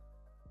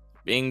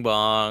 Bing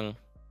bong.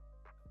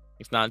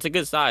 It's a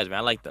good size, man.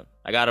 I like them.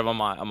 I got them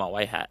on my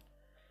white hat.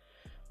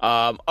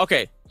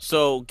 Okay.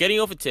 So getting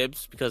off of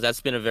Tibbs, because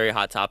that's been a very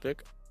hot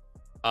topic.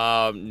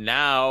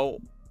 Now,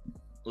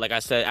 like I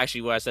said,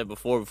 actually what I said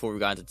before we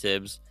got into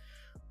Tibbs,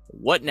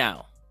 what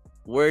now?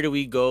 Where do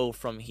we go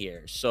from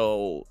here?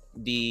 So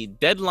the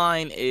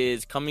deadline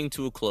is coming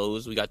to a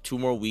close. We got 2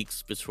 more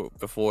weeks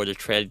before the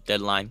trade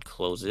deadline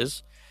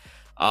closes.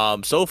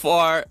 So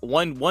far,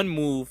 one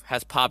move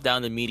has popped out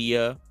in the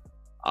media.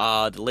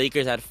 The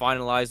Lakers had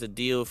finalized a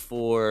deal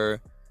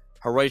for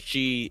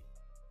Harachi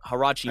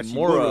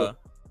Mora.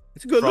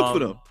 It's a good look for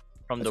them.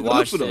 from That's the a good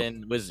look for them.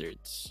 Washington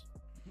Wizards.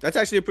 That's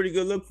actually a pretty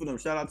good look for them.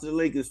 Shout out to the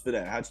Lakers for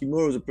that.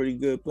 Hachimura is a pretty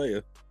good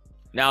player.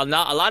 Now,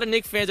 a lot of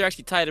Knicks fans are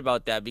actually tight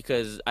about that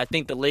because I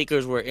think the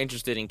Lakers were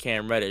interested in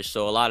Cam Reddish.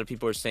 So a lot of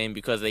people are saying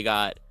because they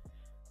got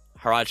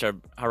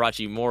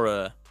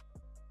Hachimura,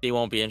 they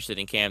won't be interested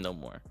in Cam no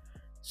more.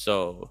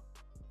 So,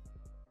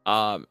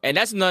 and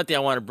that's another thing I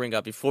want to bring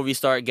up before we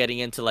start getting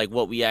into like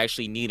what we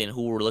actually need and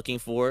who we're looking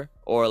for,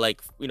 or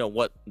like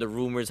what the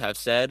rumors have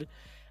said.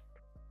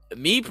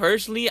 Me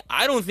personally,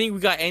 I don't think we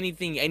got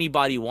anything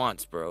anybody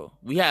wants, bro.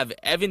 We have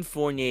Evan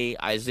Fournier,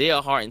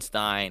 Isaiah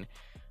Hartenstein,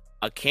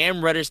 a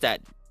Cam Reddish that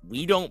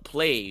we don't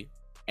play,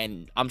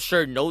 and I'm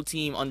sure no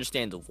team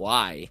understands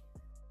why.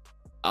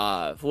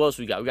 Who else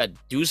we got? We got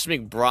Deuce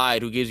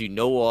McBride, who gives you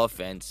no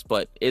offense,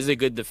 but is a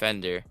good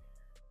defender.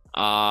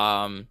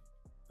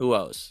 Who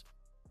else?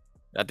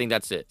 I think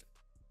that's it.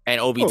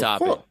 And Obi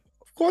Toppin.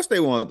 Of course they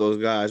want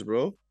those guys,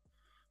 bro.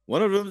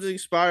 One of them is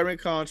expiring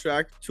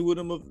contract. Two of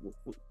them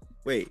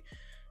wait.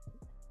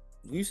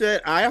 You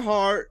said I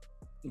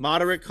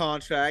moderate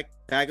contract,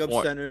 backup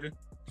center.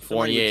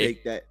 Somebody would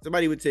take that.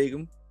 Somebody would take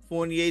him.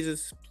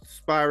 Fournier's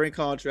expiring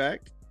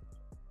contract.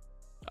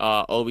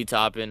 Obi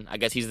Toppin. I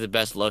guess he's the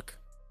best look.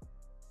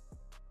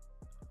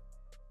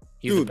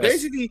 Dude,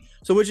 basically,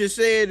 so what you're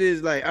saying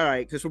is like, all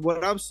right, because from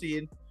what I'm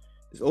seeing,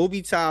 is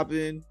Obi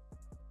Toppin,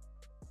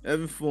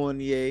 Evan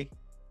Fournier,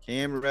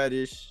 Cam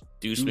Reddish,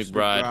 Deuce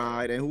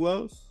McBride, and who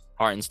else?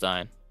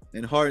 Hartenstein.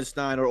 And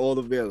Hartenstein are all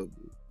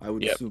available, I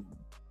would assume.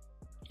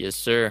 Yes,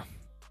 sir.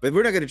 But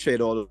we're not gonna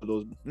trade all of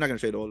those. We're not gonna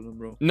trade all of them,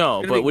 bro.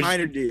 No, but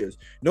minor deals.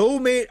 No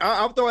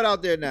I'll throw it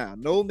out there now.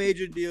 No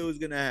major deal is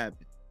gonna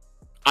happen.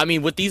 I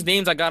mean, with these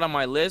names I got on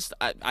my list,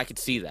 I could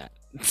see that.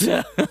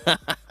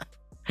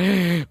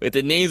 With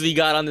the names we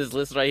got on this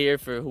list right here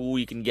for who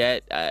we can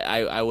get,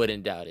 I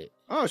wouldn't doubt it.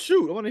 Oh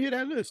shoot, I want to hear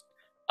that list.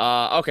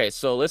 Okay,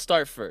 so let's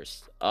start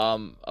first.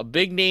 A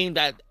big name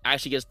that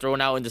actually gets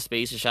thrown out into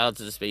spaces. Shout out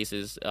to the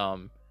spaces.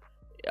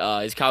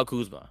 Is Kyle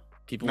Kuzma.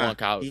 People want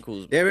Kyle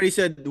Kuzma. They already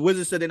said the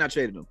Wizards said they're not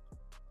trading him.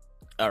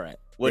 All right,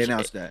 they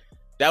announced that.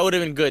 That would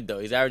have been good though.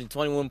 He's averaging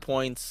 21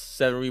 points,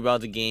 7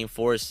 rebounds a game,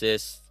 4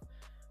 assists.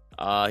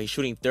 He's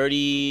shooting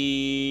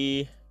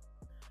 34%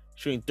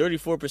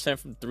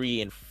 from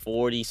 3 and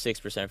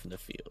 46% from the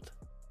field.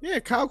 Yeah,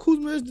 Kyle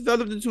Kuzma has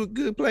developed into a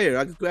good player.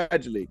 I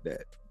congratulate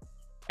that.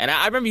 And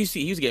I remember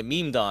he used to get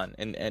memed on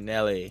in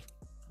LA.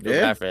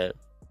 Yeah.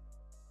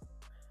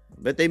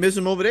 Bet they miss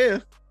him over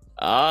there.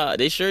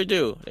 They sure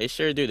do.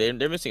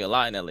 They're missing a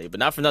lot in LA, but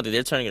not for nothing.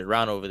 They're turning it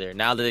around over there.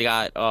 Now that they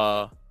got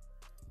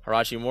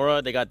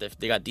Hachimura,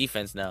 they got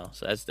defense now.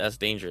 So that's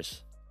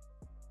dangerous.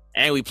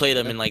 And we played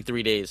them in like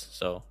 3 days.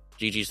 So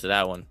GG's to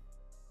that one.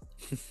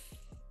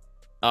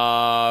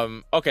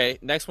 Okay,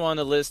 next one on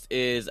the list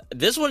is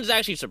this one is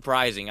actually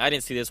surprising. I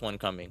didn't see this one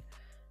coming.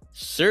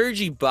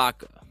 Serge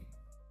Ibaka.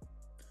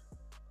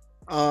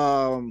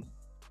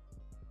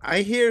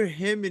 I hear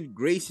him and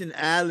Grayson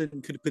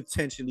Allen could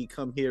potentially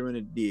come here in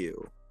a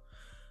deal.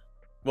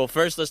 Well,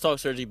 first let's talk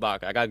Serge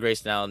Ibaka. I got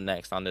Grayson Allen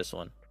next on this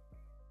one.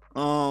 I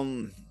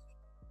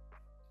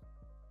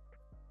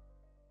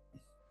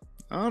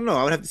don't know.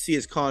 I would have to see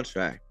his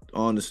contract,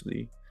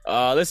 honestly.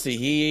 Let's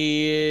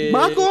see.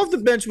 Ibaka off the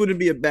bench wouldn't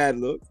be a bad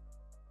look.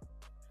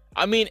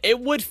 I mean, it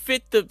would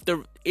fit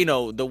the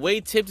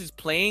way Tibbs is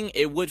playing.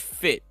 It would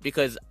fit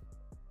because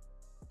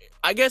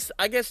I guess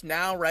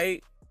now,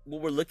 right?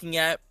 What we're looking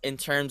at in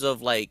terms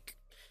of like,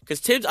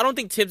 because Tibbs, I don't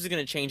think Tibbs is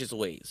gonna change his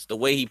ways, the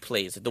way he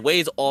plays, the way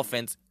his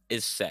offense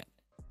is set.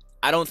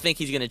 I don't think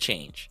he's gonna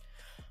change.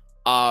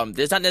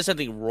 There's not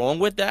necessarily wrong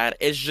with that.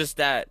 It's just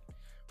that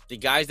the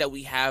guys that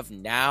we have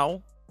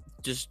now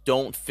just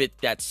don't fit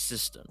that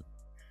system.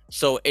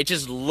 So it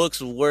just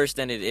looks worse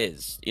than it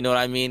is. You know what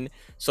I mean?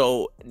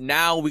 So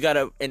now we got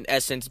to, in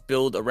essence,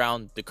 build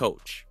around the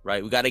coach,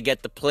 right? We got to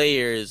get the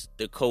players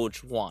the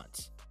coach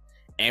wants.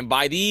 And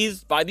by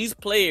these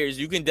players,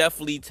 you can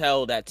definitely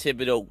tell that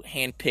Thibodeau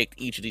handpicked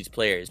each of these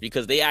players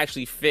because they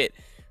actually fit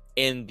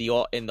in the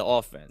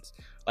offense.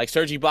 Like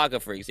Serge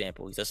Ibaka, for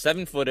example. He's a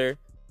 7-footer.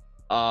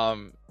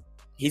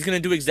 He's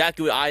going to do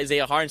exactly what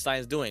Isaiah Hartenstein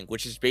is doing,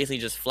 which is basically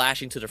just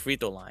flashing to the free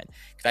throw line.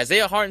 Because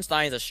Isaiah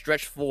Hartenstein is a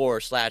stretch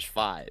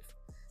 4/5.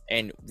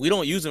 And we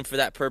don't use him for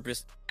that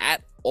purpose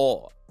at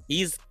all.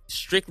 He's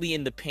strictly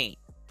in the paint.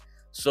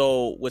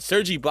 So with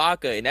Serge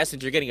Ibaka, in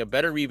essence, you're getting a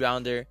better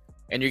rebounder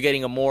and you're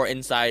getting a more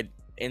inside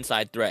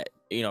threat,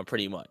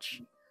 pretty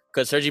much.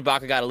 Because Serge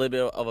Ibaka got a little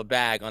bit of a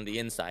bag on the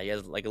inside. He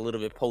has like a little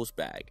bit post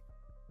bag.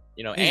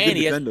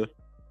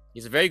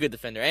 He's a very good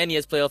defender. And he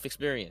has playoff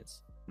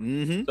experience.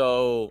 Mm-hmm.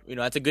 So,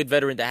 that's a good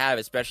veteran to have,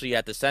 especially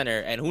at the center.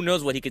 And who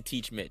knows what he could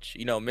teach Mitch.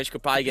 Mitch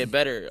could probably get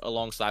better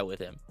alongside with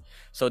him.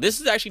 So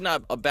this is actually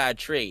not a bad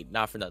trade,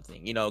 not for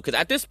nothing. Because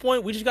at this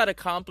point, we just got to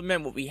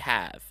compliment what we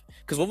have.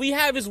 Because what we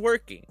have is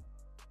working.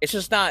 It's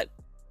just not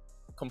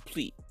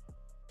complete.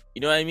 You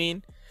know what I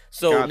mean?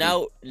 So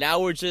now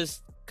we're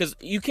just, because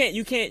you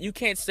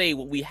can't say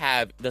what we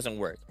have doesn't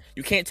work.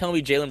 You can't tell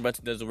me Jalen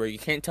Brunson doesn't work. You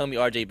can't tell me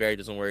RJ Barrett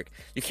doesn't work.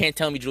 You can't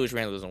tell me Julius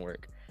Randle doesn't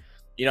work.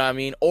 You know what I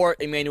mean? Or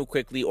Emmanuel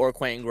Quickly, or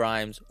Quentin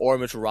Grimes, or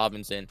Mitchell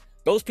Robinson.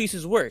 Those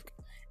pieces work.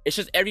 It's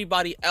just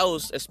everybody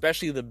else,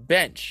 especially the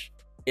bench,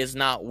 is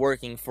not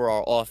working for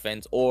our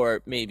offense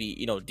or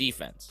maybe,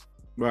 defense.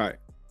 Right.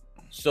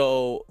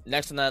 So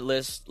next on that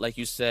list, like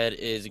you said,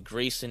 is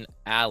Grayson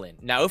Allen.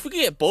 Now, if we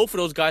could get both of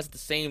those guys at the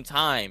same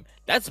time,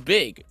 that's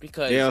big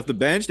because off the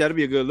bench, that'd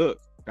be a good look.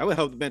 That would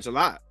help the bench a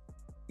lot.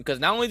 Because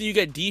not only do you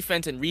get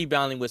defense and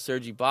rebounding with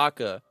Serge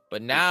Ibaka,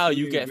 but now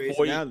you get Grayson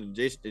 40. Allen.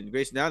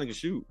 Grayson Allen can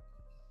shoot.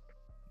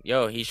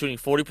 Yo, he's shooting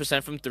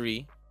 40% from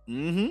 3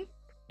 and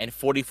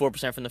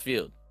 44% from the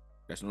field.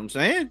 That's what I'm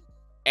saying.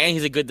 And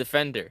he's a good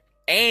defender.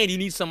 And you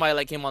need somebody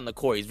like him on the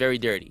court. He's very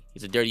dirty.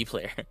 He's a dirty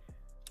player.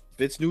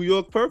 Fits New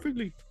York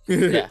perfectly.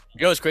 Yeah.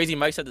 You know, it's crazy.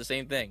 Mike said the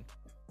same thing.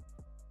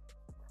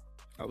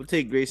 I would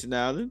take Grayson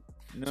Allen.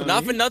 So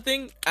not for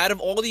nothing, out of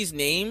all these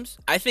names,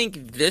 I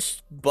think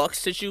this Bucks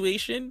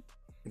situation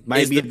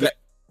might be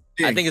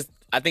I think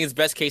it's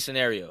best case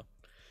scenario.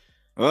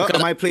 I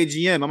might play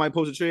GM. I might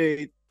post a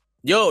trade.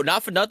 Yo,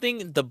 not for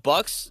nothing, the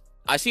Bucks.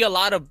 I see a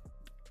lot of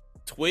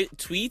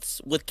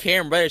tweets with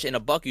Cam Reddish in a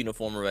Buck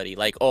uniform already.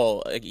 Like,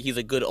 oh, he's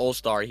a good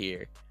All-Star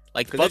here.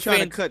 Like, because they're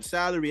trying to cut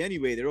salary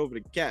anyway. They're over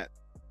the cap.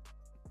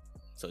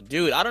 So,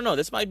 dude, I don't know.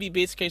 This might be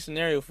best case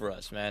scenario for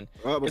us, man.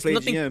 We'll play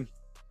GM.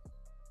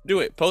 Do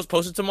it. Post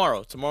it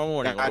tomorrow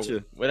morning.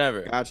 Gotcha.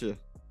 Whatever. Gotcha.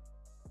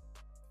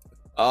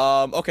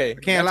 Okay. I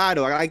can't lie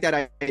though. I like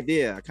that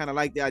idea. I kind of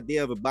like the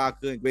idea of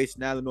Ibaka and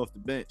Grayson Allen off the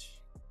bench.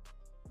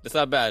 That's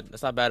not bad.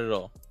 That's not bad at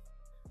all.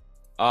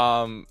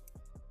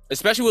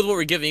 Especially with what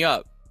we're giving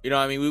up. You know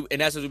what I mean?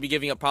 In essence, we'd be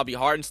giving up probably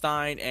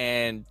Hartenstein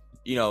and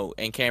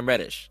Cam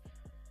Reddish.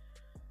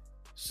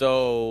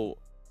 So,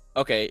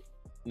 okay.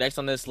 Next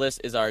on this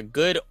list is our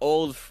good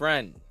old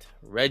friend,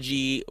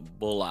 Reggie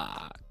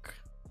Bullock.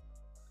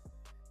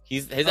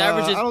 His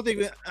average is... I don't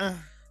think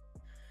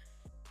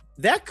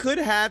that could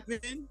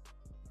happen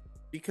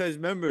because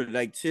remember,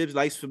 like Tibbs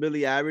likes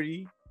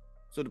familiarity,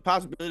 so the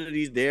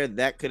possibilities there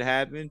that could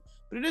happen.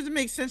 But it doesn't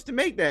make sense to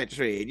make that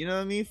trade. You know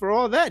what I mean? For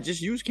all that,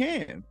 just use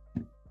Cam.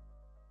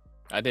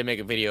 I did make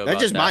a video.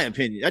 That's just my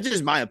opinion. That's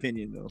just my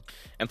opinion, though.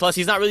 And plus,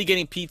 he's not really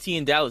getting PT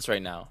in Dallas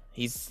right now.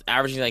 He's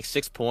averaging like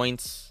 6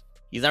 points.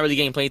 He's not really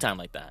getting playtime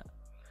like that.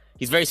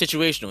 He's very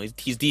situational.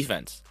 He's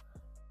defense.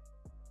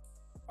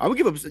 I would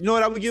give up. You know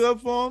what I would give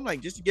up for him? Like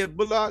just to get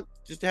Bullock,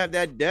 just to have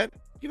that depth.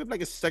 Give up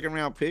like a second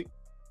round pick.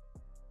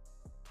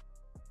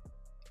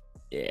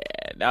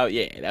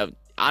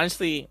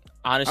 Honestly,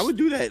 I would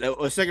do that.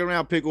 A second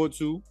round pick or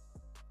two,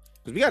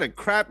 because we got a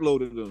crap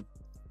load of them.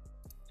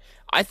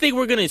 I think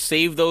we're gonna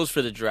save those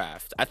for the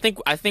draft. I think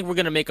we're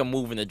gonna make a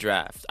move in the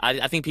draft.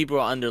 I think people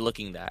are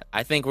underlooking that.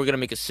 I think we're gonna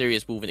make a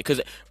serious move in it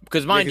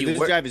because mind you, this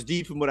draft is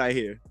deep from what I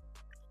hear.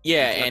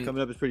 Yeah, and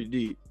coming up is pretty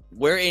deep.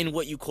 We're in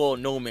what you call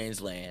no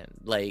man's land.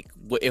 Like,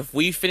 if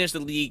we finish the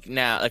league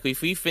now, like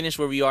if we finish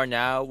where we are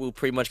now, we'll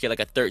pretty much get like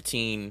a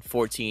 13,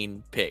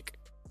 14 pick.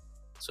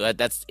 So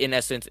that's in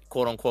essence,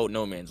 quote unquote,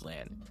 no man's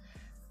land.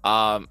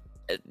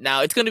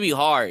 Now it's going to be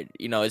hard,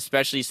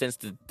 especially since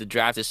the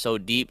draft is so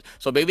deep.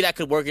 So maybe that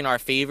could work in our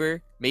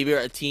favor. Maybe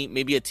a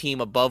team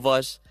above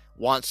us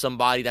wants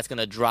somebody that's going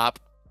to drop.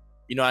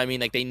 You know what I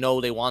mean? Like they know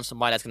they want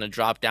somebody that's going to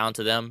drop down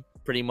to them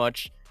pretty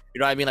much. You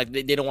know what I mean? Like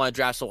they don't want to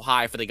draft so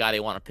high for the guy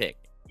they want to pick.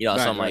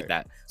 Something like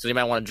that. So they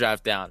might want to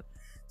draft down.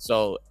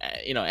 So,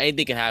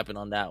 anything can happen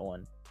on that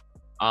one.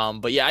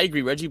 But yeah, I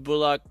agree. Reggie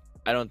Bullock,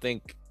 I don't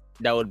think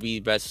that would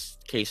be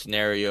best case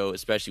scenario,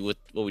 especially with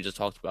what we just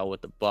talked about with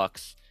the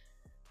Bucks.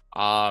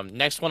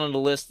 Next one on the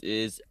list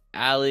is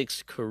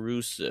Alex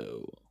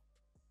Caruso.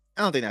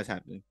 I don't think that's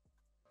happening.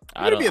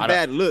 It would be a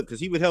bad look because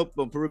he would help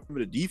on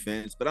perimeter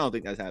defense, but I don't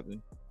think that's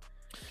happening.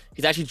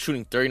 He's actually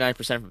shooting 39%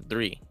 from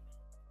 3.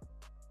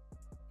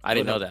 I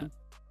didn't know that.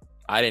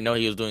 I didn't know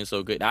he was doing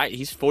so good.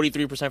 He's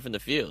 43% from the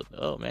field.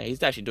 Oh man,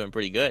 he's actually doing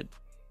pretty good.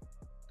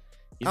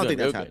 I don't think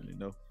that's happening,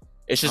 though.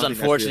 It's just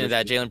unfortunate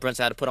that Jalen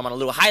Brunson had to put him on a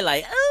little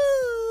highlight.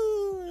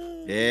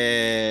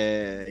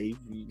 Yeah, he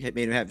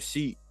made him have a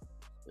seat.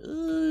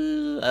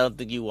 I don't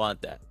think you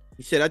want that.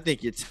 He said, "I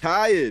think you're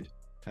tired."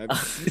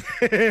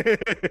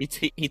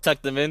 He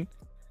tucked them in.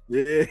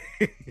 Yeah,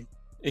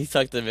 he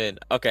tucked them in.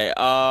 Okay.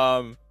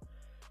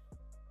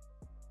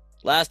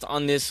 Last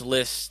on this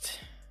list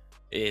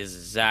is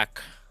Zach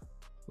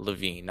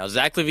LaVine. Now,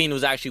 Zach LaVine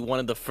was actually one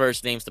of the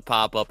first names to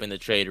pop up in the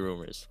trade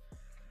rumors.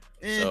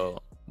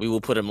 So we will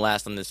put him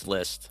last on this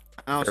list.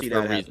 I don't see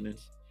that happening.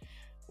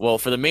 Well,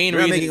 for the main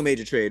reason... We're not making a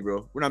major trade,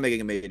 bro. We're not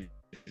making a major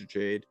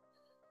trade.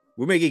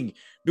 We're making...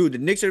 Dude, the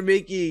Knicks are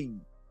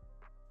making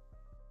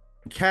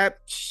cap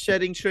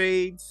shedding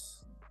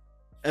trades,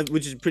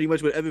 which is pretty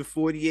much what Evan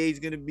Fournier is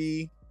going to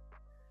be,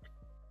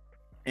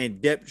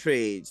 and depth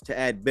trades to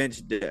add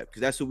bench depth,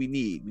 because that's what we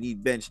need. We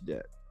need bench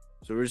depth.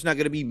 So there's not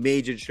going to be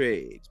major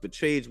trades, but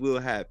trades will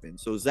happen.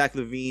 So Zach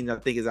LaVine, I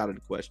think, is out of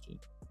the question.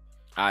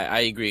 I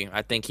agree.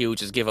 I think he would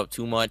just give up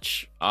too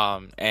much.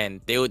 And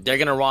they're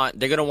gonna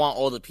want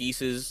all the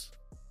pieces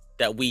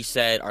that we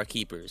said are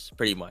keepers,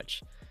 pretty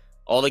much.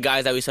 All the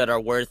guys that we said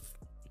are worth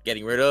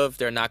getting rid of,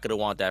 they're not gonna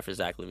want that for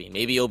Zach LaVine.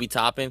 Maybe Obi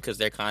Toppin because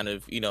they're kind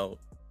of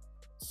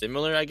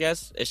similar, I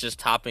guess. It's just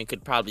Toppin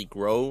could probably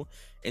grow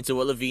into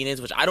what LaVine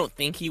is, which I don't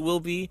think he will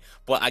be.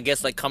 But I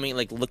guess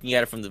looking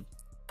at it from the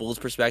Bulls'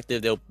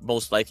 perspective, they'll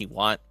most likely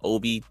want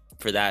Obi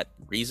for that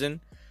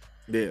reason.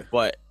 Yeah.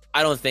 But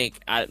I don't think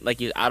I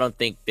don't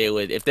think they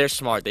would. If they're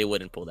smart, they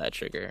wouldn't pull that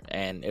trigger.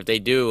 And if they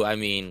do, I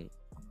mean,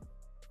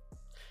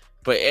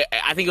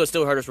 I think it would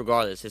still hurt us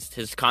regardless.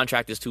 His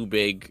contract is too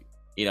big.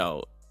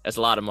 That's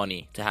a lot of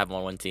money to have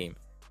on one team.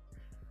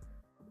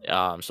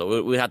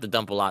 So we'd have to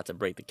dump a lot to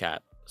break the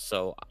cap.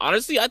 So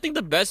honestly, I think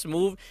the best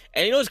move,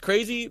 and it's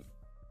crazy.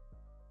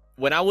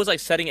 When I was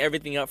setting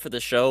everything up for the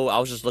show, I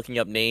was just looking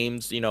up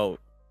names,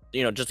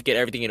 just to get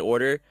everything in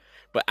order.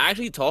 But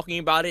actually talking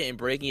about it and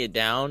breaking it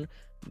down,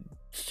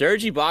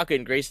 Serge Ibaka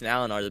and Grayson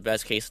Allen are the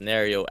best case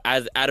scenario.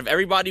 As out of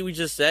everybody we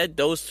just said,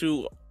 those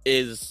two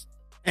is,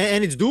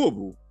 and it's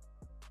doable.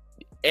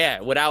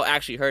 Yeah, without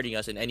actually hurting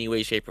us in any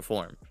way, shape, or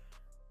form.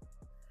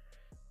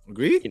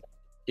 Agreed.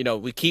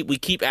 We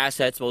keep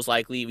assets most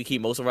likely. We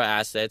keep most of our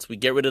assets. We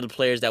get rid of the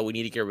players that we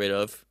need to get rid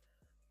of,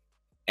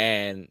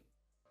 and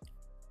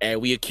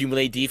we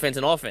accumulate defense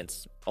and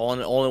offense all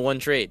in one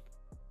trade.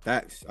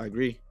 Facts. I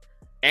agree.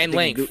 And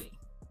length.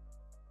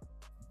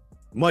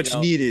 Much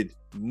needed.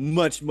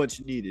 Much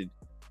needed.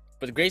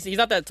 But Grayson, he's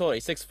not that tall.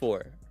 He's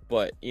 6'4",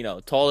 but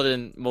taller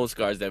than most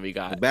guards that we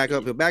got.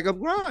 He'll back up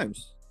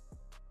Grimes,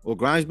 or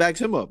Grimes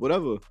backs him up.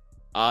 Whatever.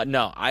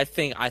 No, I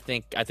think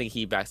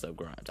he backs up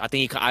Grimes.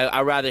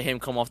 I'd rather him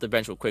come off the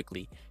bench real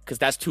quickly because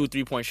that's 2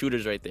 3-point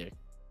shooters right there,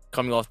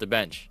 coming off the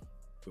bench.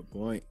 Good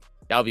point.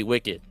 That would be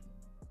wicked.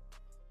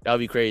 That would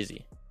be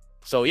crazy.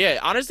 So yeah,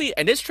 honestly,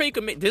 and this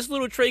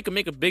little trade could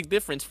make a big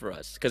difference for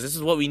us because this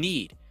is what we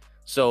need.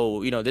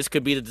 So this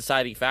could be the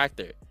deciding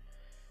factor.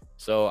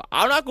 So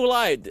I'm not gonna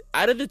lie,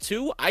 out of the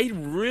two, I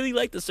really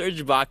like the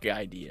Serge Ibaka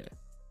idea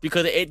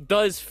because it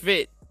does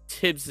fit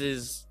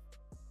Tibbs's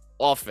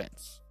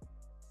offense.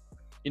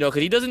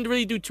 Because he doesn't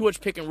really do too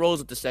much pick and rolls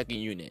with the second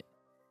unit.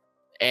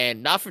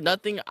 And not for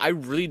nothing, I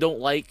really don't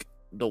like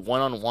the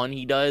one-on-one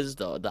he does,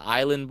 the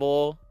island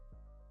ball.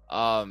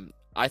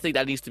 I think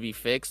that needs to be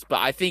fixed.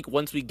 But I think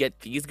once we get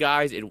these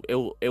guys,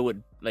 it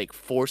would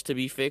force to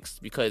be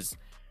fixed because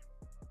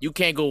you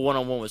can't go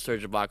one-on-one with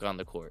Serge Ibaka on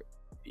the court.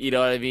 You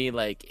know what I mean?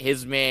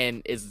 His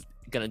man is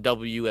gonna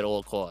double you at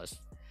all costs.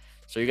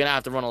 So you're gonna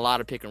have to run a lot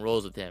of pick and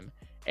rolls with him.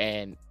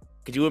 And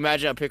could you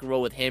imagine a pick and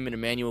roll with him and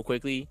Emmanuel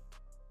Quickly?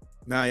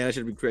 Nah, yeah, that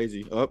should be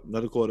crazy.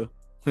 Another quarter.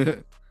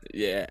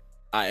 Yeah,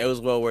 it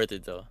was well worth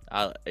it though.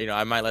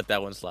 I might let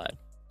that one slide.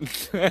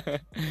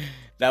 That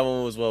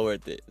one was well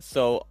worth it.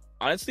 So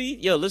honestly,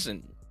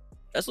 listen,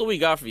 that's what we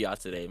got for y'all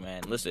today,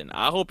 man. Listen,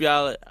 I hope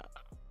y'all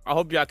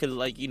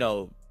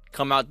could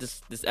come out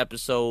this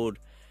episode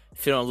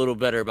feeling a little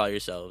better about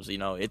yourselves.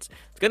 It's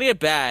gonna get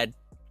bad,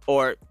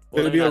 or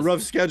it'll be a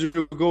rough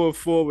schedule going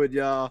forward,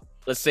 y'all.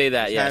 Let's say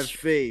that. Yeah, have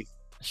faith.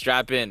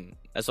 Strap in.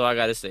 That's all I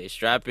gotta say.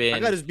 Strap in. I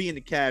got us beating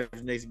the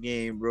Cavs next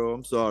game, bro.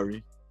 I'm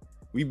sorry.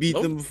 We beat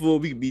them before.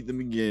 We can beat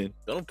them again.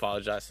 Don't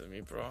apologize to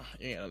me, bro.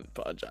 You ain't gotta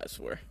apologize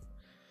for.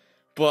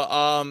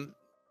 But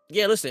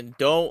yeah. Listen.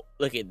 Don't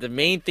look at the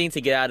main thing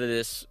to get out of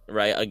this.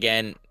 Right.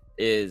 Again,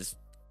 is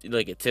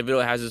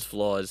Thibodeau has his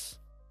flaws.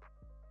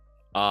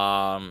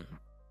 What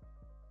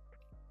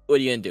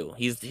are you gonna do?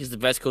 He's the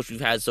best coach we've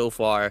had so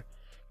far,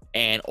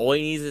 and all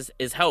he needs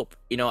is help.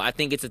 I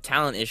think it's a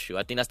talent issue.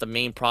 I think that's the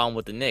main problem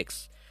with the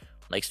Knicks.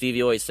 Like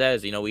Stevie always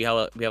says, we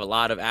have a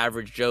lot of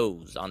average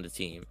Joes on the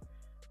team,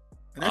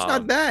 and that's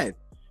not bad.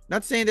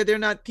 Not saying that they're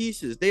not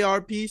pieces. They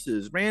are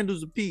pieces.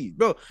 Randall's a piece,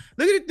 bro.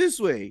 Look at it this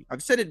way.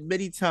 I've said it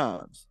many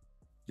times.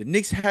 The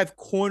Knicks have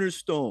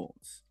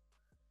cornerstones: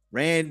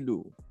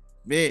 Randall,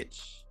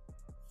 Mitch,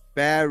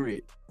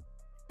 Barrett,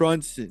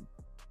 Brunson.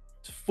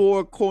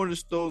 4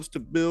 cornerstones to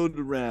build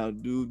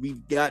around, dude.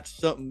 We've got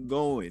something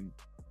going.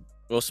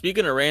 Well,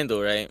 speaking of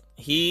Randall, right?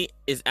 He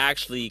is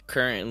actually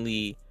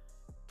currently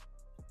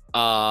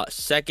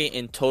second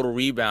in total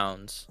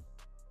rebounds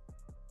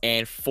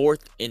and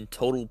 4th in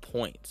total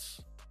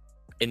points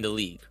in the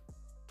league.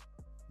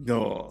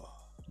 No,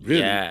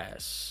 really?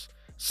 Yes.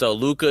 So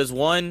Luka's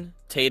 1,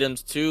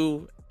 Tatum's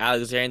 2,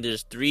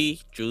 Alexander's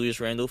 3, Julius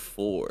Randle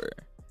 4.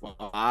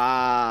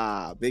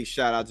 Big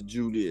shout out to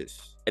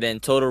Julius. And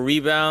then total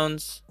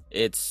rebounds,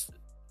 it's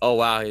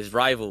his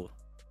rival,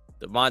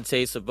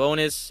 Domantas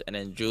Sabonis, and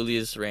then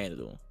Julius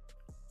Randle.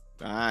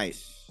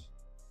 Nice.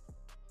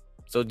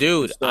 So,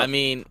 dude, I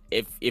mean,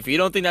 if you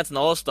don't think that's an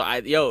all-star,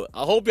 I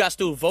hope y'all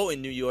still vote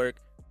in New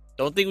York.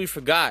 Don't think we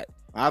forgot.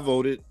 I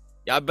voted.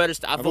 Y'all better.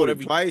 I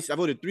voted twice. I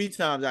voted 3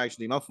 times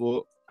actually. My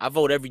fault. I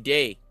vote every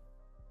day.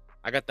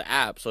 I got the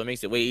app, so it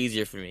makes it way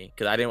easier for me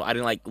because I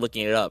didn't like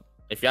looking it up.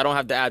 If y'all don't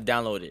have the app,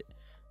 download it.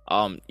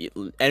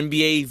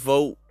 NBA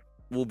vote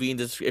will be in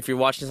this. If you're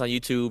watching this on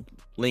YouTube,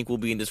 link will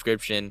be in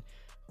description.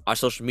 Our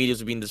social medias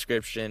will be in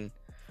description.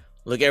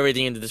 Look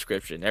everything in the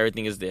description.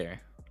 Everything is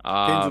there.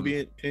 Pins will be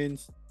in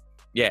pins.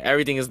 Yeah,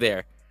 everything is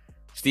there.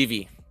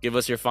 Stevie, give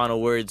us your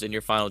final words and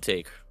your final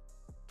take.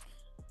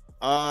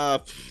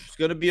 It's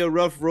gonna be a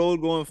rough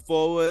road going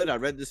forward. I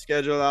read the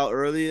schedule out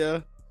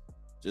earlier.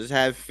 Just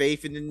have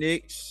faith in the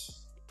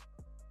Knicks.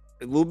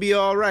 We'll be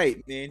all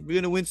right, man. We're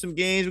gonna win some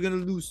games. We're gonna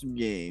lose some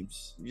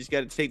games. We just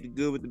gotta take the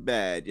good with the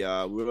bad,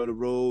 y'all. We're on the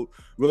road.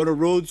 We're on the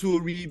road to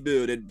a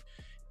rebuild, and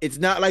it's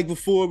not like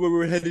before where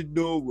we're headed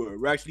nowhere.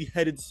 We're actually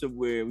headed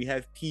somewhere. We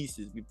have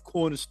pieces. We have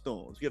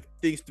cornerstones. We have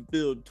things to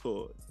build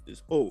towards.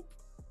 There's hope.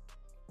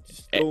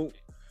 Just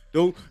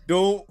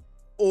don't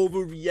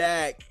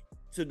overreact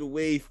to the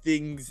way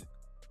things.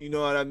 You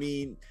know what I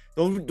mean?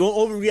 Don't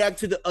overreact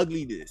to the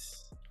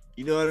ugliness.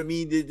 You know what I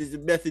mean? There's a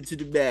method to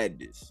the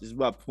madness. Is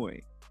my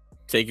point.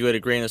 Take you with a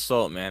grain of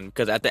salt, man,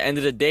 because at the end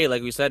of the day,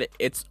 like we said,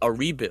 it's a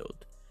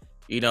rebuild.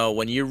 You know,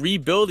 when you're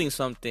rebuilding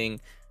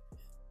something,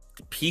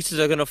 the pieces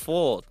are gonna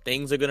fall,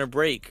 things are gonna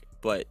break,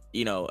 but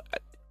you know,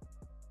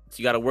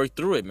 you got to work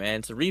through it, man.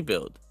 It's a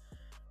rebuild.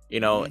 You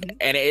know,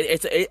 and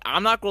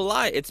I'm not gonna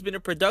lie, it's been a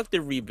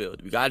productive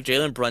rebuild. We got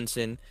Jalen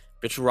Brunson.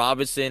 Mitchell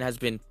Robinson has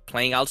been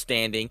playing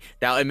outstanding.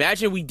 Now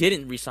imagine we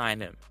didn't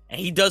re-sign him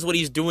and he does what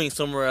he's doing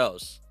somewhere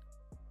else.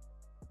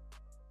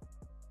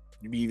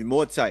 You'd be even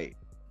more tight.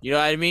 You know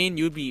what I mean?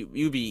 You'd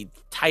be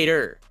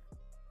tighter.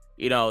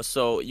 You know,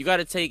 so you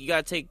gotta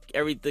take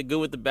everything good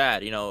with the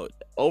bad. You know,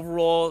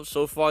 overall,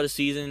 so far the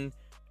season,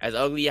 as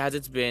ugly as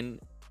it's been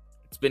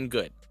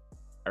good.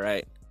 All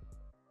right.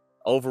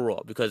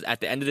 Overall, because at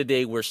the end of the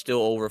day, we're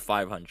still over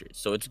 500,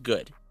 so it's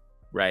good,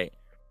 right?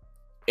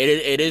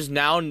 It is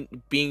now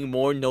being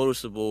more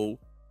noticeable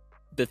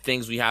the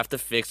things we have to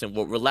fix and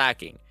what we're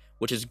lacking,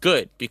 which is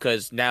good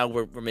because now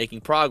we're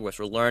making progress.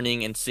 We're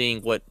learning and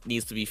seeing what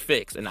needs to be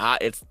fixed, and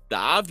it's the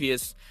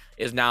obvious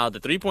is now the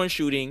 3-point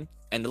shooting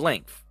and the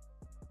length,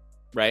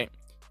 right?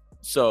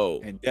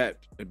 So and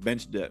depth, and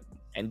bench depth,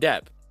 and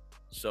depth.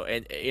 So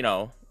and you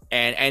know.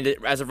 And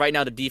as of right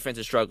now, the defense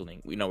is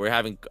struggling. You know, we're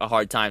having a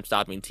hard time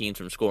stopping teams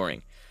from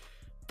scoring.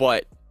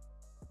 But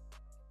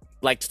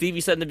like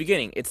Stevie said in the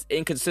beginning, it's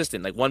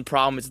inconsistent. Like one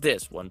problem is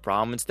this, one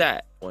problem is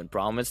that, one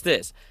problem is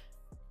this.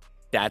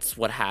 That's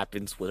what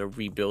happens with a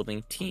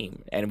rebuilding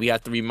team. And we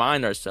have to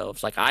remind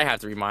ourselves, like I have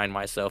to remind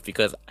myself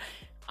because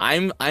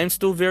I'm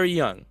still very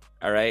young,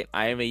 all right?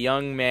 I am a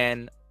young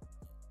man.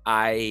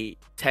 I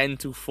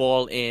tend to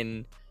fall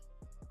in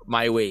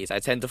my ways. I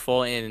tend to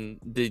fall in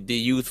the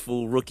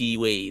youthful rookie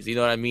ways. You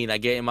know what I mean? I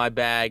get in my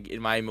bag,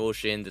 in my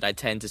emotions, and I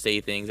tend to say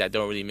things that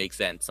don't really make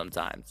sense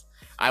sometimes.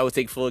 I will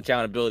take full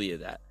accountability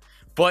of that.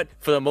 But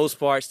for the most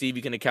part, Steve,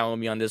 you can account with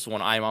me on this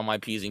one. I'm on my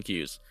P's and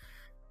Q's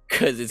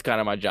because it's kind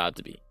of my job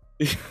to be.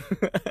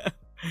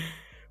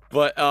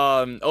 But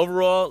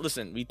overall,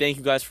 listen, we thank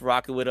you guys for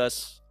rocking with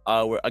us.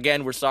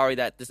 We're sorry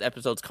that this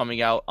episode's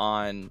coming out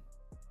on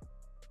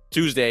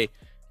Tuesday.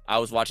 I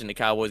was watching the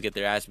Cowboys get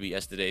their ass beat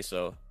yesterday,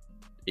 so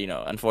you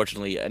know,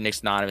 unfortunately, a Knicks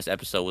Anonymous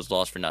episode was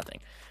lost for nothing.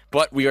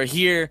 But we are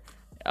here.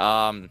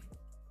 I'm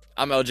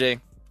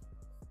LJ.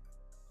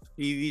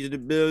 He's in the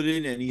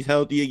building, and he's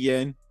healthy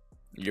again.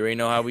 You already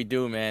know how we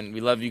do, man.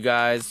 We love you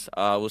guys.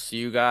 We'll see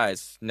you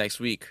guys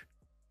next week.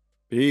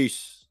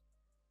 Peace.